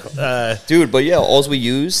 mags. Yeah. Dude, but yeah, all we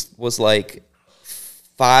used was like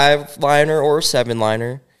 5-liner or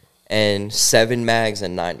 7-liner and 7 mags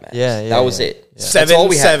and 9 mags. Yeah, that was it. Yeah.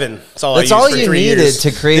 Seven. That's all, That's I all used for you 3 needed years.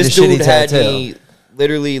 to create This a dude shitty had tattoo. me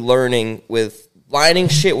literally learning with lining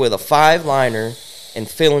shit with a 5-liner and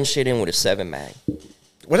filling shit in with a 7 mag.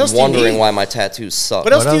 What else do you Wondering need? why my tattoos suck.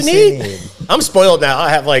 What else do you need? I'm spoiled now.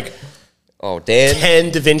 I have like Oh, Dan.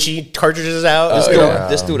 10 Da Vinci cartridges out.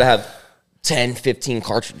 This dude, I have 10, 15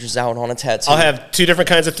 cartridges out on a tattoo. I'll have 2 different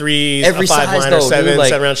kinds of 3s, Every a 5 size, liner, though, 7 dude,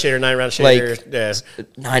 like- 7-round shader, 9-round shader. like- Yeah.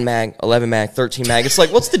 9 mag, 11 mag, 13 mag. It's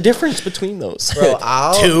like, what's the difference between those? Bro,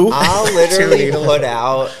 Two? I'll literally 2 put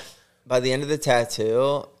out, by the end of the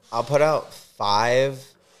tattoo, I'll put out 5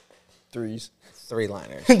 3s.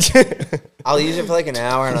 3-liners. I'll use it for like an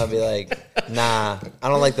hour and I'll be like, nah, I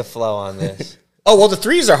don't like the flow on this. Oh, well, the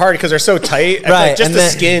 3s are hard because they're so tight. Right, Like, just and the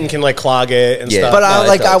then- skin can like clog it and Yeah. stuff. But No, I it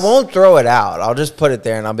like I does. won't throw it out. I'll just put it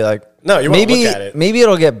there and I'll be like, No, you won't maybe look at it. maybe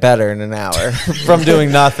it'll get better in an hour from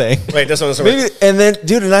doing nothing. Wait, this one's Maybe, and then,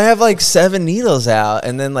 dude, and I have like 7 needles out,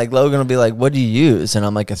 and then like Logan will be like, "What do you use?" And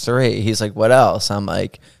I'm like, "A 3." He's like, "What else?" I'm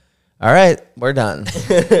like, "All right, we're done.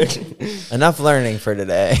 Enough learning for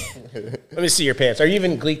today." Let me see your pants. Are you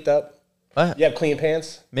even gleeked up? What? You have clean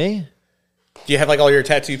pants? Me? Do you have like all your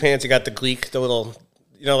tattoo pants? You got the gleek, the little,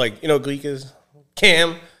 like, what gleek is?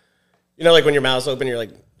 Cam. Like when your mouth's open, you're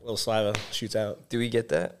like, a little saliva shoots out. Do we get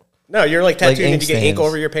that? No, you're like tattooing ink and you get ink stains.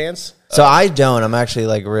 over your pants? So I don't. I'm actually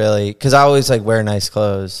like really, because I always like wear nice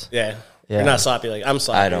clothes. Yeah. Yeah. You're not sloppy. Like, I'm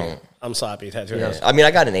sloppy. I don't. I'm sloppy tattooing. I mean,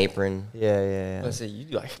 I got an apron. Yeah. I say you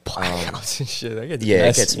do like blackouts and shit. I get Yeah, it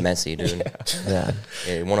messy. gets messy, dude. Yeah.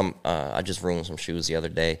 Yeah, one of I just ruined some shoes the other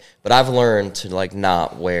day, but I've learned to like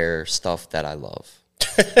not wear stuff that I love.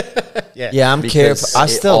 Yeah, I'm Because careful. I it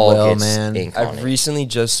still all will, gets man. ink on I've it. recently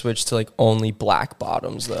just switched to like only black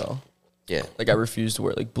bottoms though. Yeah, Like I refuse to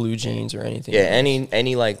wear like blue jeans or anything. yeah.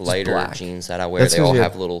 Any like lighter black. jeans that I wear, That's they 'cause all you're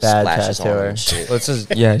have little bad splashes on them tattooer. and shit. Let's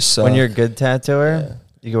just yeah. So When you're a good tattooer,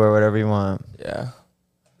 you can wear whatever you want. yeah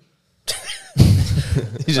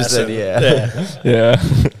You just said yeah. yeah.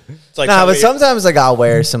 It's like Nah, but somebody- sometimes like I'll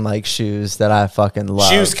wear some like shoes that I fucking love.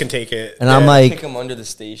 shoes can take it. and I'm Yeah. like, Pick them under the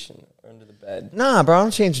station or under the bed. nah, bro, I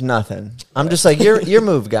don't change nothing. I'm just like, your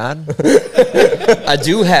move, God.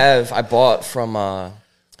 I bought from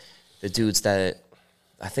the dudes that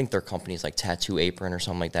I think their company's like Tattoo Apron or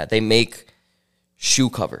something like that. They make shoe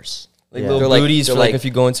covers. Like Yeah. little They're like- booties they're for like like if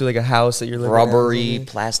you go into like a house that you're living in or Rubbery something.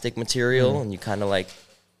 plastic material, and you kind of like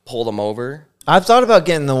pull them over. I've thought about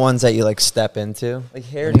getting the ones that you like step into, like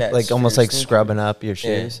hair nets, like for almost your like sneaker. scrubbing up your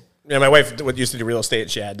shoes. Yeah, my wife used to do real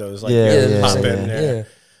estate. She had those. Like, Yeah, you yeah, pop yeah. in. Yeah.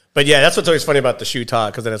 But yeah, that's what's always funny about the shoe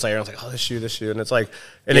talk, because then it's like, everyone's like, oh, this shoe. And it's like,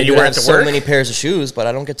 and then you dude, wear I it have to work. so many pairs of shoes, but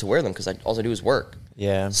I don't get to wear them because all I do is work.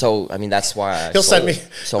 Yeah. So I mean, that's why I He'll send sold me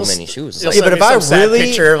so he'll many s- shoes. It's He'll like, Yeah, send but me if I some sad really-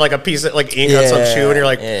 picture of like a piece of like ink on some Yeah. shoe, and you're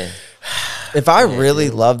like, yeah. If I really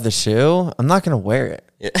love the shoe, I'm not gonna wear it.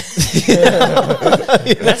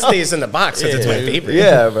 that stays in the box because it's my favorite.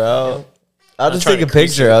 Yeah, bro. I'll just trying take a to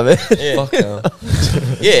crease picture of it. Fuck no.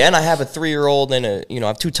 Yeah, and I have a 3-year-old and I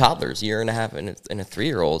have 2 toddlers, a year and a half and a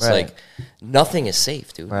 3-year-old. It's Right. like nothing is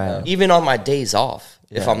safe, dude. Right. Even on my days off,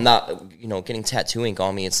 if Yeah. I'm not, getting tattoo ink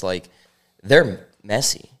on me, it's like they're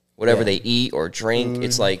messy. Whatever Yeah. they eat or drink,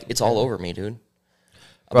 it's like it's all over me, dude.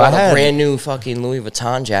 I Bro, I bought had- a brand new fucking Louis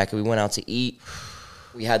Vuitton jacket. We went out to eat.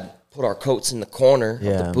 We had put our coats in the corner of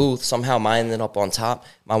Yeah. the booth. Somehow mine ended up on top.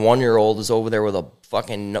 My 1-year-old is over there with a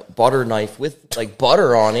fucking butter knife with like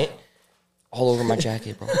butter on it all over my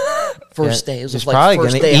jacket, bro. First day. It was He's just like probably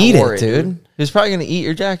first gonna day eat I wore it, dude. He's probably gonna eat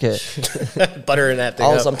your jacket. butter in that thing.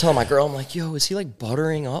 I'm up. telling my girl, I'm like, yo, is he like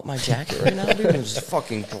buttering up my jacket right now, dude? And it was just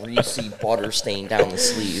fucking greasy butter stain down the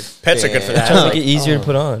sleeve. Pets are good for that. Trying to Like, make it easier to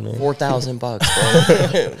put on, man. $4,000, bro.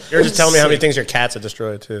 you're just telling me how many things your cats have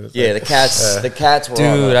destroyed too. It's Yeah, like- the cats were on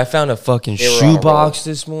Dude, a- I found a fucking They were on a shoe roll. box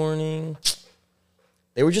this morning.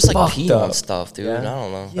 they were just like fucked peeing on up. stuff, dude. Yeah. I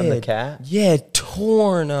don't know. From the cat. Yeah,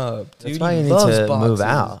 torn up. Dude, That's why he you need loves to move boxes.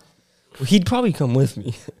 out. Well, he'd probably come with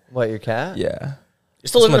me. What, your cat? Yeah. You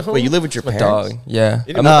still live at home? Wait, you live with your My parents? dog. Yeah.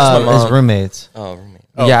 didn't I'm know with that's my his mom. roommates. Oh, roommate.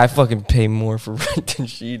 Yeah, I fucking pay more for rent than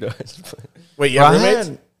she does. Wait, you have Bro, I roommates?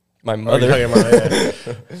 had- My Oh, you're mother. talking about, yeah.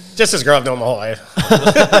 Just as girl I've known my whole life.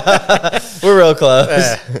 We're real close.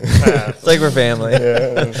 Yeah. It's like we're family.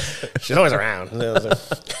 She's always around.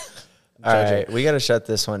 All right, we got to shut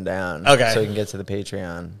this one down. Okay. So we can get to the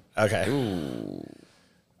Patreon. Okay.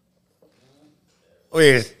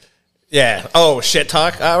 Wait. Yeah. Oh, shit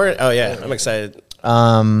talk hour? Oh, yeah. I'm excited.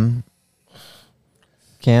 Cam?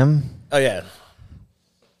 Oh, yeah.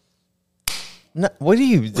 No, what are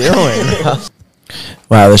you doing?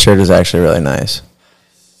 Wow, this shirt is actually really nice.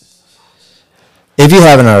 If you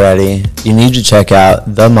haven't already, you need to check out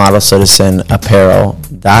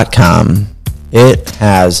themodelcitizenapparel.com. It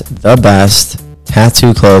has the best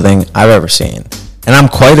tattoo clothing I've ever seen. And I'm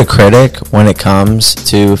quite a critic when it comes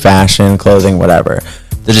to fashion, clothing, whatever.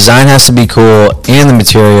 The design has to be cool, and the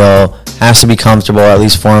material has to be comfortable, at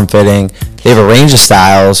least form-fitting. They have a range of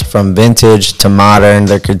styles from vintage to modern.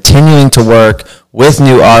 They're continuing to work with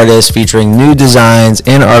new artists, featuring new designs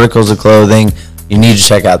and articles of clothing. You need to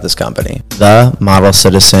check out this company,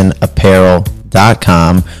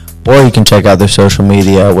 themodelcitizenapparel.com, or you can check out their social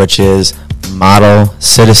media, which is Model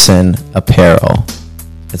Citizen Apparel.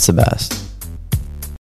 It's the best.